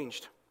hasn't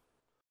changed.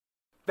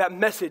 That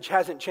message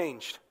hasn't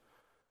changed.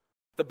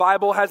 The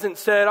Bible hasn't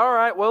said, all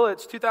right, well,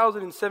 it's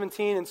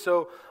 2017, and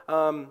so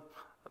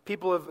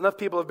enough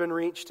people have been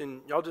reached,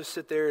 and y'all just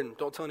sit there and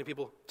don't tell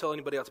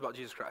anybody else about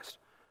Jesus Christ.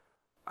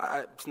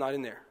 It's not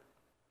in there.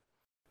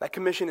 That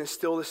commission is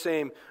still the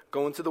same.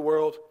 Go into the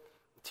world,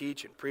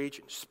 teach and preach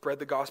and spread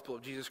the gospel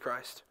of Jesus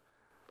Christ.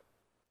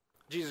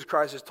 Jesus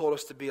Christ has told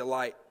us to be a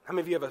light. How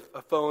many of you have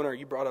a phone, or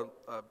you brought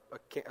a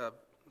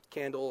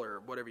candle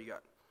or whatever you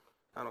got?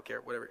 I don't care,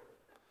 whatever.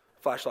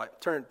 Flashlight.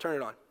 Turn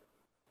it on.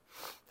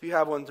 If you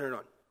have one, turn it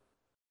on.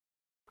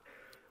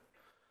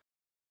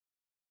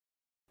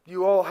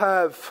 You all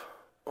have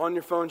on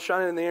your phone,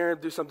 shine it in the air,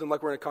 do something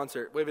like we're in a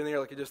concert. Wave it in the air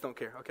like you just don't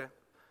care, okay?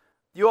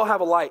 You all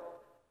have a light.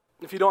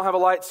 If you don't have a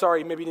light,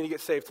 sorry, maybe you need to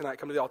get saved tonight.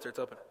 Come to the altar, it's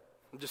open.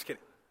 I'm just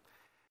kidding.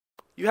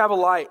 You have a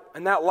light,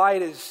 and that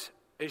light is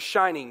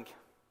shining.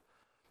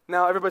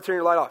 Now, everybody turn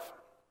your light off.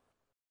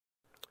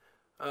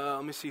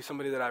 Let me see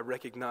somebody that I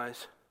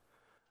recognize.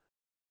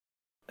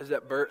 Is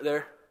that Bert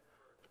there?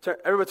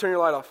 Everybody turn your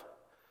light off.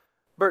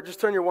 Bert, just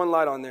turn your one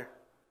light on there.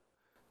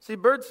 See,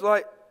 Bert's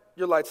light,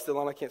 your light's still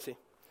on, I can't see.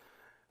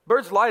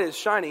 Bert's light is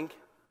shining.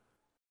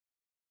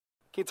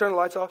 Can you turn the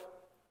lights off?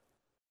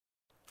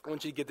 I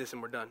want you to get this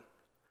and we're done.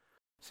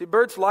 See,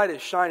 Bert's light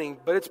is shining,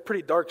 but it's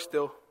pretty dark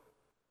still.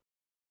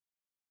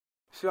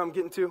 See what I'm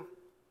getting to?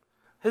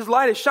 His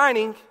light is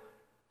shining.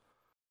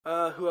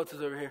 Who else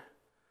is over here?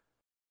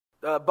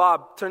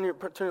 Bob, turn your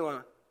light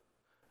on.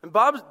 And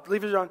Bob's,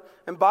 leave it on.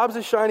 And Bob's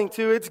is shining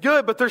too. It's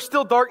good, but there's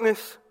still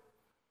darkness.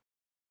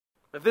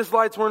 If this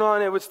lights weren't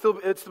on, it'd still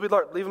be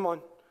dark. Leave them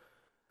on.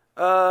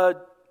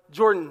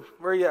 Jordan,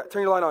 where are you at?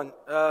 Turn your light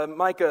on.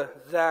 Micah,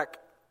 Zach,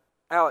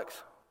 Alex.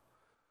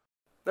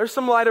 There's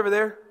some light over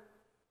there.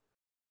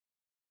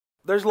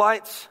 There's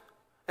lights,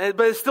 but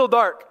it's still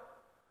dark.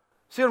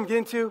 See what I'm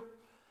getting to?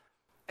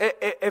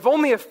 If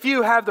only a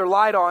few have their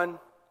light on,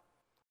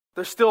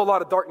 there's still a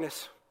lot of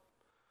darkness.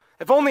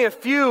 If only a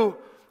few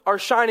are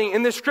shining.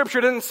 In this scripture,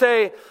 it doesn't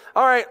say,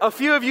 all right, a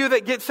few of you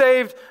that get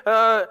saved,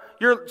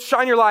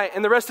 shine your light,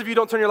 and the rest of you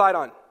don't turn your light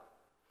on.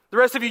 The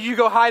rest of you, you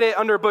go hide it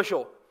under a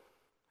bushel.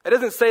 It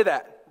doesn't say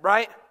that,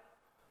 right?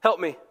 Help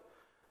me.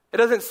 It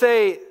doesn't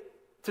say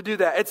to do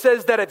that. It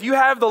says that if you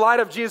have the light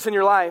of Jesus in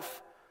your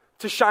life,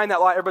 to shine that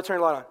light. Everybody turn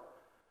your light on.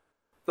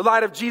 The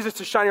light of Jesus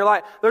to shine your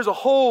light. There's a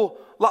whole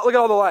lot. Look at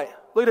all the light.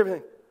 Look at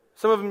everything.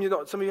 Some of them you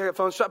don't. Some of you have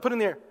phones. Put in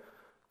the air.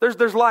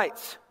 There's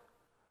lights.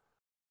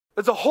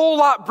 It's a whole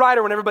lot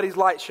brighter when everybody's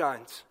light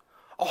shines.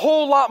 A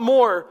whole lot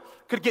more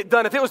could get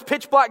done. If it was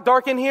pitch black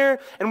dark in here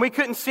and we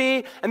couldn't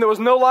see and there was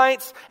no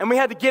lights and we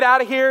had to get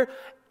out of here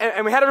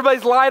and we had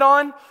everybody's light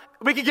on,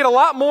 we could get a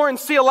lot more and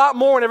see a lot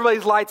more when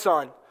everybody's lights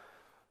on.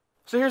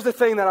 So here's the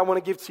thing that I want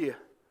to give to you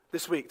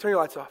this week. Turn your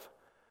lights off.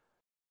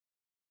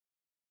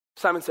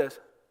 Simon Says.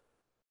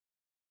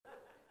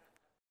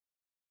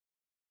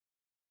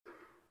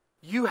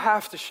 You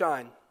have to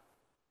shine.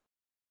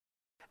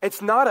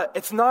 It's not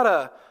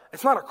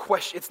a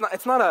question.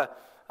 It's not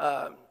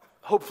a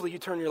hopefully you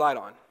turn your light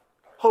on.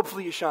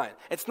 Hopefully you shine.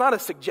 It's not a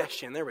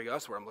suggestion. There we go.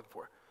 That's what I'm looking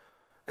for.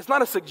 It's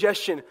not a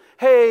suggestion.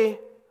 Hey,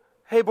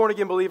 born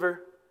again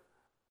believer,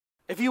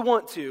 if you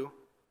want to,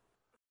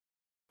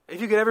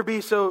 if you could ever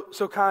be so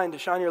kind to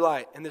shine your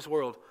light in this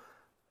world,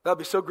 that would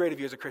be so great of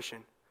you as a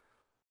Christian.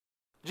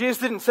 Jesus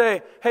didn't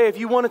say, hey, if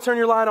you want to turn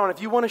your light on,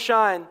 if you want to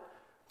shine,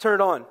 turn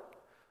it on.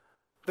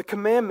 The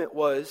commandment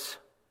was,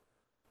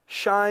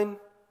 shine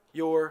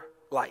your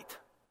light.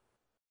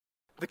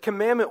 The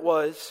commandment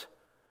was,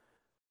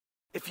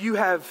 if you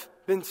have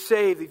been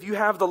saved, if you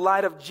have the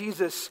light of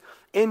Jesus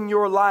in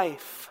your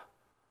life,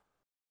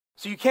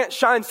 so you can't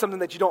shine something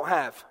that you don't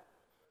have.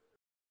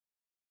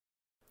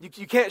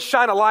 You can't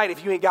shine a light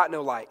if you ain't got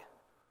no light.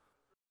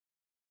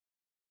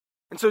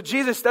 And so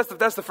Jesus,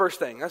 that's the first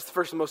thing. That's the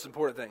first and most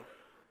important thing.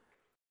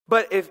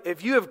 But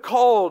if you have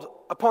called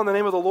upon the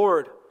name of the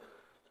Lord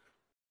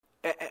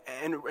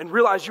and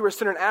realize you are a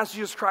sinner and ask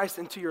Jesus Christ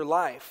into your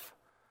life,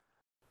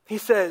 He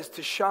says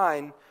to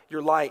shine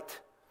your light.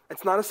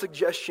 It's not a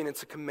suggestion,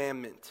 it's a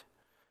commandment.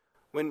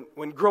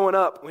 When growing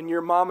up, when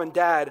your mom and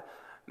dad,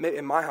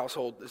 in my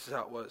household, this is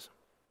how it was.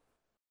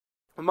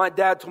 When my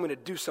dad told me to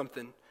do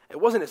something, it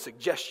wasn't a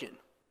suggestion.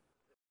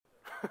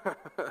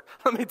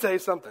 Let me tell you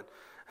something.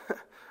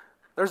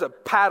 There's a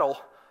paddle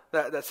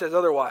that says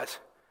otherwise.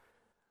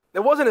 It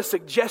wasn't a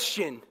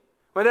suggestion.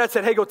 My dad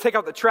said, hey, go take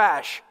out the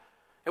trash.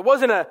 It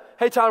wasn't a,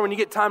 hey, Tyler, when you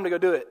get time to go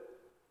do it,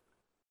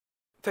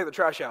 take the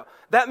trash out.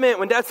 That meant,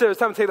 when Dad said it was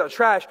time to take out the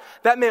trash,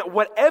 that meant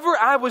whatever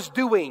I was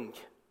doing,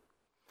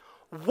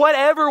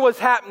 whatever was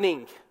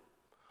happening,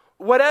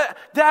 Dad,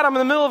 I'm in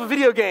the middle of a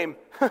video game.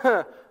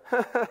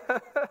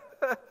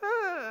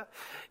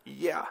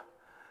 Yeah.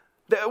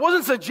 It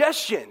wasn't a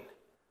suggestion.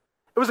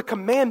 It was a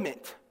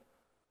commandment.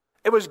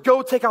 It was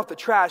go take out the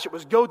trash. It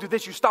was go do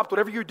this. You stopped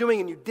whatever you were doing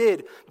and you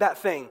did that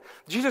thing.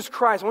 Jesus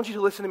Christ, I want you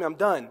to listen to me. I'm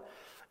done.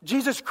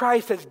 Jesus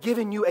Christ has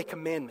given you a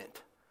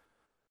commandment.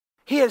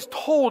 He has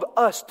told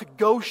us to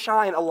go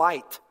shine a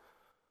light.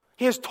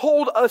 He has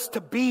told us to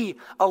be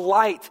a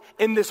light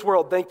in this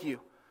world. Thank you.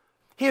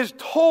 He has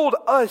told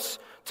us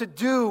to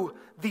do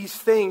these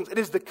things. It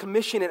is the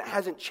commission and it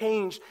hasn't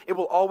changed. It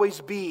will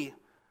always be.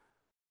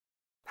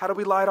 How do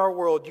we light our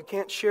world? You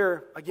can't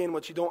share, again,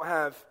 what you don't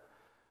have.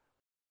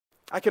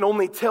 I can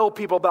only tell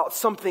people about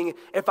something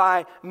if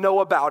I know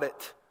about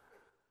it.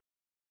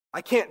 I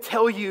can't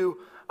tell you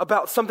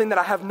about something that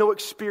I have no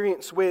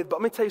experience with. But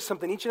let me tell you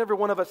something. Each and every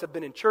one of us have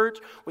been in church.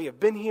 We have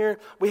been here.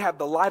 We have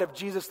the light of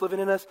Jesus living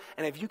in us.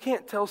 And if you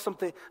can't tell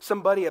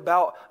somebody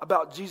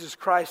about Jesus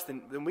Christ,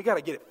 then we got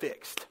to get it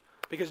fixed.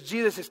 Because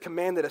Jesus has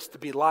commanded us to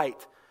be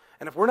light.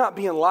 And if we're not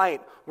being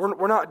light,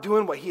 we're not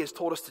doing what He has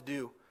told us to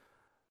do.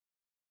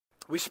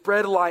 We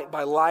spread light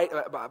by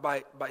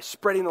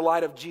spreading the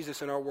light of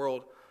Jesus in our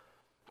world.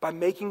 By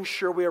making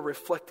sure we are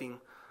reflecting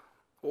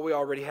what we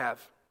already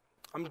have.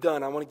 I'm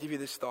done. I want to give you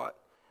this thought.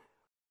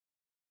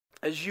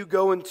 as you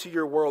go into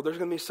your world, there's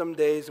going to be some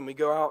days, and we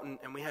go out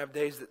and we have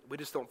days that we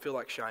just don't feel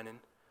like shining.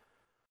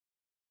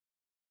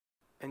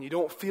 And you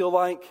don't feel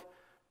like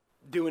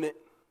doing it.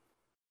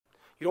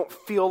 You don't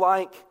feel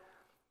like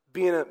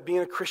being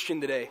a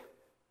Christian today.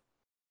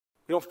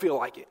 You don't feel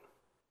like it.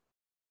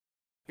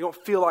 You don't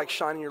feel like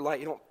shining your light.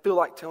 You don't feel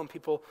like telling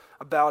people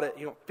about it.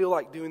 You don't feel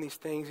like doing these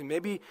things. And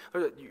maybe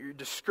you're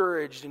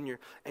discouraged and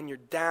you're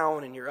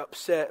down and you're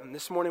upset. And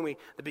this morning,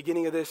 the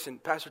beginning of this,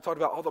 and Pastor talked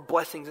about all the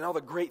blessings and all the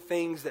great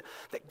things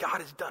that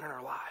God has done in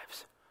our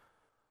lives.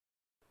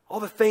 All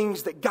the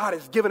things that God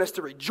has given us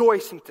to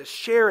rejoice and to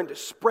share and to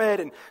spread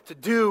and to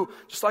do,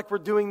 just like we're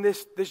doing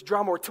this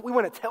drama. We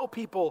want to tell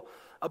people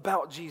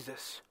about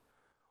Jesus.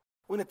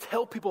 We want to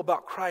tell people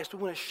about Christ.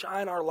 We want to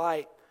shine our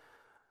light.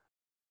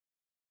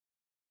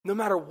 No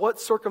matter what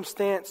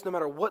circumstance, no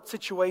matter what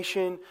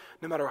situation,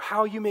 no matter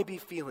how you may be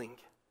feeling,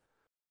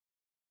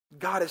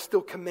 God has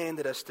still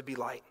commanded us to be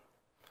light.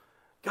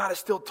 God has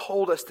still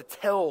told us to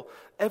tell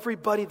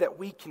everybody that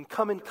we can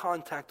come in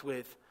contact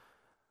with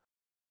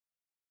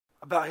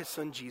about His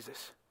Son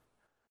Jesus.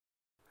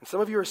 And some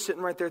of you are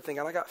sitting right there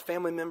thinking, I got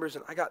family members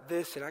and I got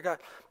this and I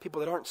got people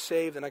that aren't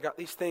saved and I got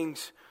these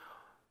things.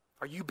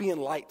 Are you being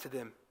light to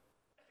them?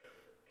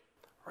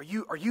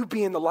 Are you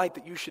being the light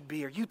that you should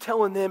be? Are you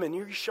telling them and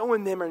you're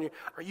showing them, and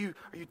are you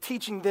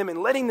teaching them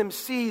and letting them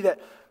see that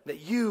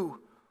you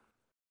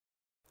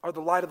are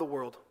the light of the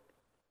world?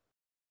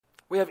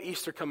 We have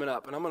Easter coming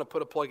up, and I'm going to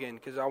put a plug in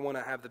because I want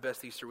to have the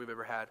best Easter we've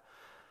ever had.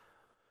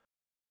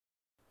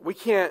 We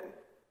can't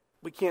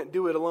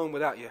do it alone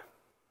without you.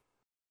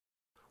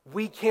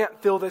 We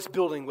can't fill this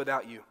building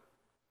without you.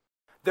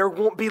 There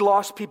won't be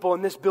lost people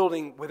in this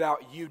building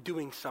without you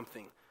doing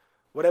something,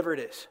 whatever it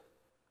is.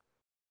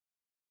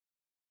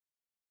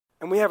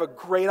 And we have a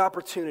great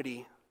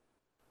opportunity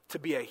to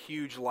be a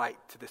huge light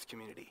to this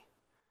community.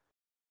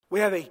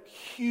 We have a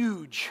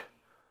huge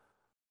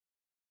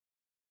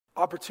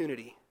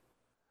opportunity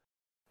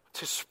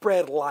to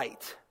spread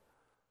light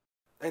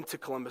into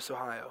Columbus,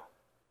 Ohio.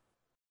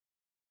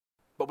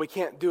 But we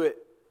can't do it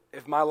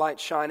if my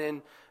light's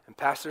shining and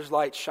Pastor's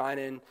light's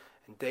shining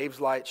and Dave's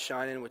light's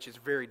shining, which is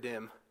very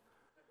dim.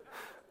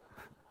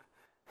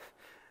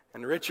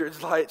 And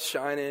Richard's light's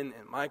shining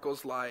and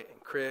Michael's light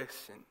and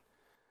Chris, and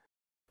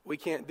we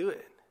can't do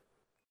it.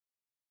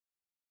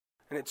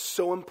 And it's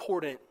so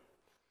important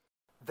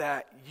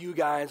that you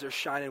guys are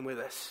shining with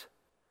us.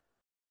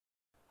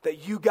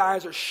 That you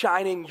guys are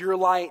shining your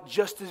light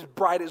just as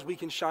bright as we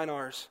can shine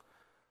ours.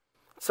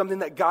 It's something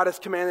that God has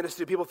commanded us to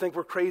do. People think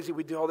we're crazy,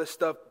 we do all this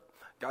stuff.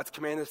 God's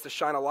commanded us to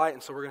shine a light,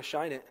 and so we're going to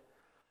shine it.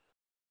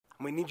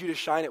 And we need you to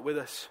shine it with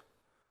us.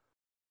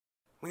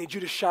 We need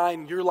you to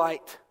shine your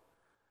light.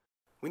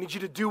 We need you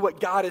to do what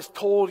God has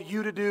told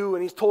you to do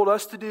and He's told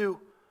us to do,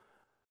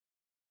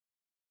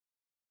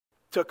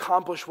 to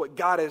accomplish what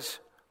God has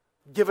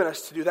given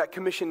us to do. That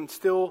commission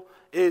still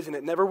is, and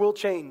it never will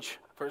change.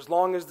 For as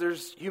long as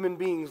there's human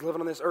beings living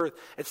on this earth,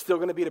 it's still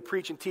going to be to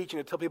preach and teach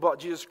and to tell people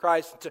about Jesus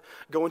Christ, and to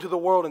go into the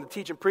world and to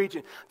teach and preach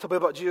and tell people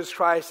about Jesus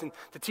Christ, and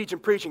to teach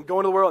and preach and go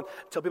into the world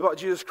and tell people about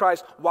Jesus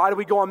Christ. Why do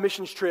we go on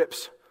missions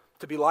trips?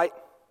 To be light.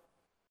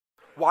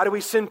 Why do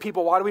we send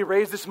people? Why do we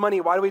raise this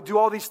money? Why do we do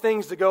all these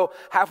things to go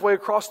halfway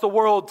across the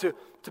world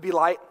to be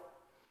light?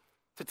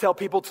 To tell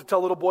people, to tell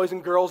little boys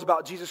and girls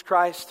about Jesus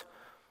Christ?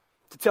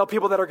 To tell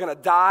people that are going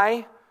to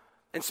die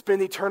and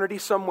spend eternity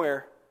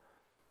somewhere.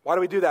 Why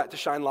do we do that? To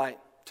shine light.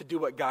 To do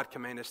what God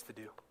commanded us to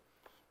do.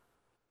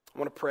 I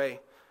want to pray.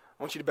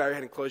 I want you to bow your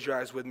head and close your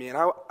eyes with me.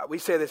 And we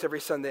say this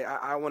every Sunday.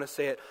 I want to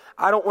say it.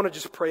 I don't want to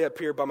just pray up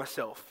here by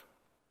myself.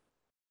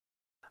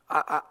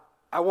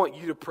 I want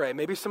you to pray.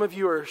 Maybe some of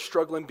you are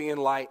struggling being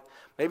light.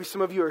 Maybe some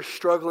of you are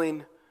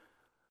struggling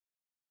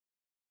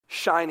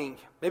shining.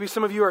 Maybe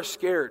some of you are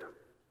scared.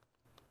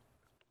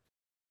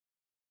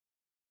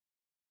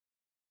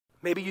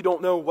 Maybe you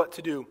don't know what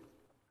to do.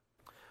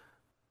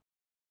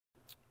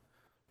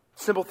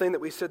 Simple thing that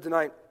we said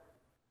tonight,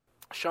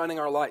 shining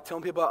our light,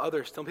 telling people about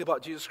others, telling people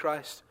about Jesus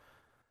Christ,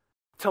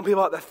 telling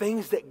people about the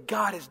things that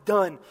God has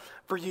done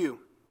for you.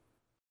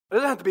 It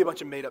doesn't have to be a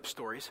bunch of made-up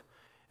stories.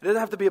 It doesn't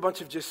have to be a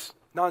bunch of just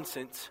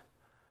nonsense.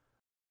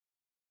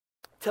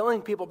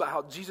 Telling people about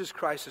how Jesus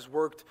Christ has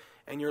worked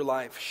in your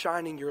life,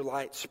 shining your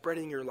light,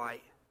 spreading your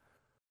light.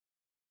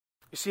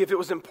 You see, if it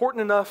was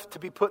important enough to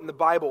be put in the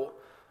Bible,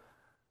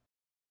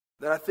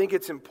 then I think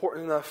it's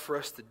important enough for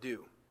us to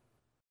do.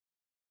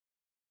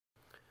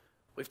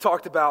 We've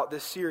talked about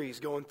this series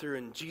going through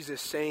and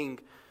Jesus saying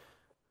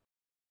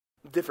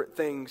different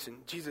things,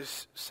 and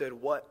Jesus said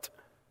what?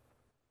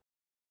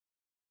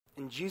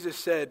 And Jesus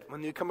said,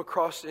 when you come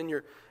across in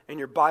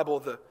your Bible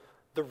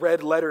the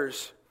red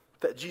letters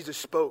that Jesus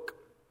spoke,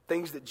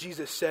 things that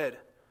Jesus said,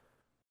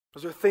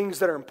 those are things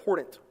that are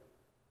important.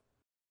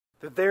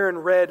 They're there in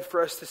red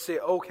for us to say,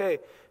 okay,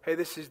 hey,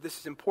 this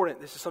is important.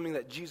 This is something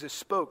that Jesus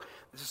spoke.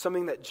 This is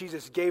something that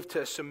Jesus gave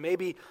to us. So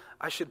maybe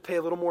I should pay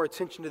a little more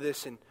attention to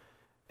this and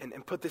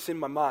put this in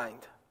my mind.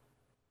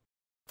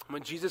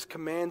 When Jesus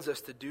commands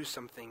us to do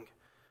something,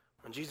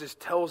 when Jesus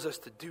tells us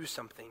to do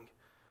something,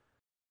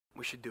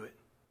 we should do it.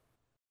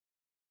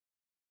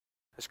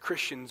 as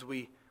Christians,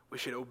 we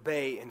should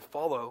obey and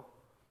follow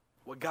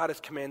what God has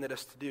commanded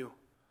us to do.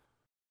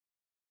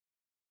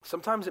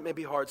 Sometimes it may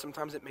be hard,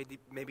 sometimes it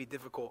may be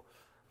difficult,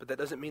 but that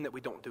doesn't mean that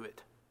we don't do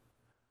it.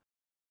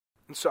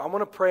 And so I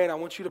want to pray, and I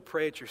want you to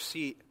pray at your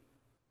seat,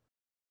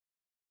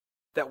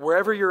 that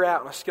wherever you're at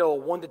on a scale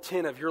of 1 to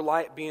 10, of your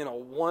light being a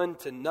 1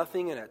 to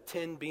nothing and a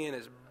 10 being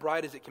as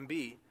bright as it can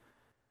be,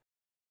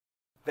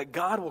 that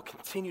God will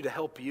continue to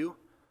help you.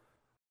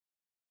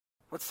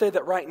 Let's say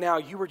that right now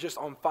you were just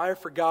on fire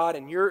for God,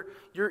 and you're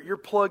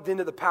plugged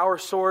into the power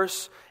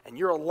source, and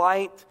you're a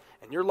light,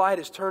 and your light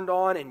is turned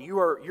on, and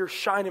you're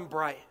shining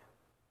bright,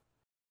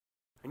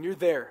 and you're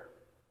there.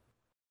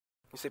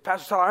 You say,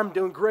 Pastor Tyler, I'm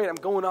doing great. I'm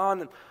going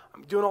on, and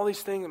I'm doing all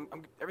these things,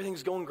 and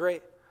everything's going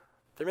great.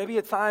 There may be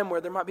a time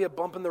where there might be a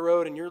bump in the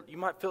road, and you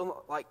might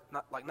feel like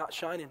not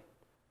shining.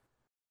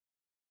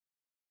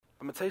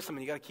 I'm going to tell you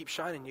something. You got to keep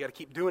shining. You got to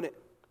keep doing it.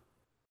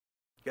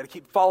 You got to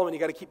keep following. You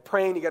got to keep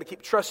praying. You got to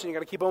keep trusting. You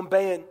got to keep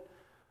obeying.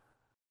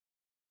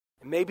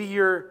 And maybe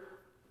you're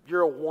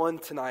a 1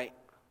 tonight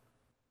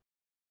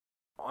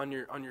on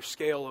your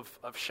scale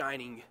of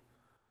shining.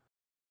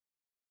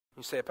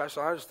 You say,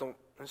 Pastor, I'm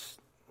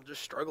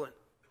just struggling.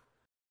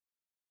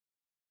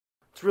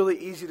 It's really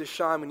easy to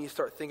shine when you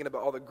start thinking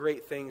about all the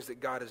great things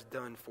that God has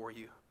done for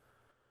you.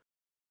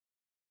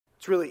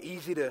 It's really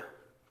easy to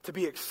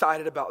be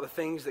excited about the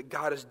things that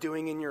God is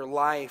doing in your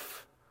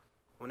life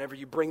whenever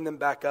you bring them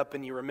back up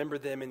and you remember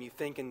them and you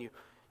think and you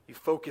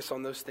focus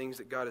on those things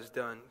that God has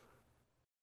done.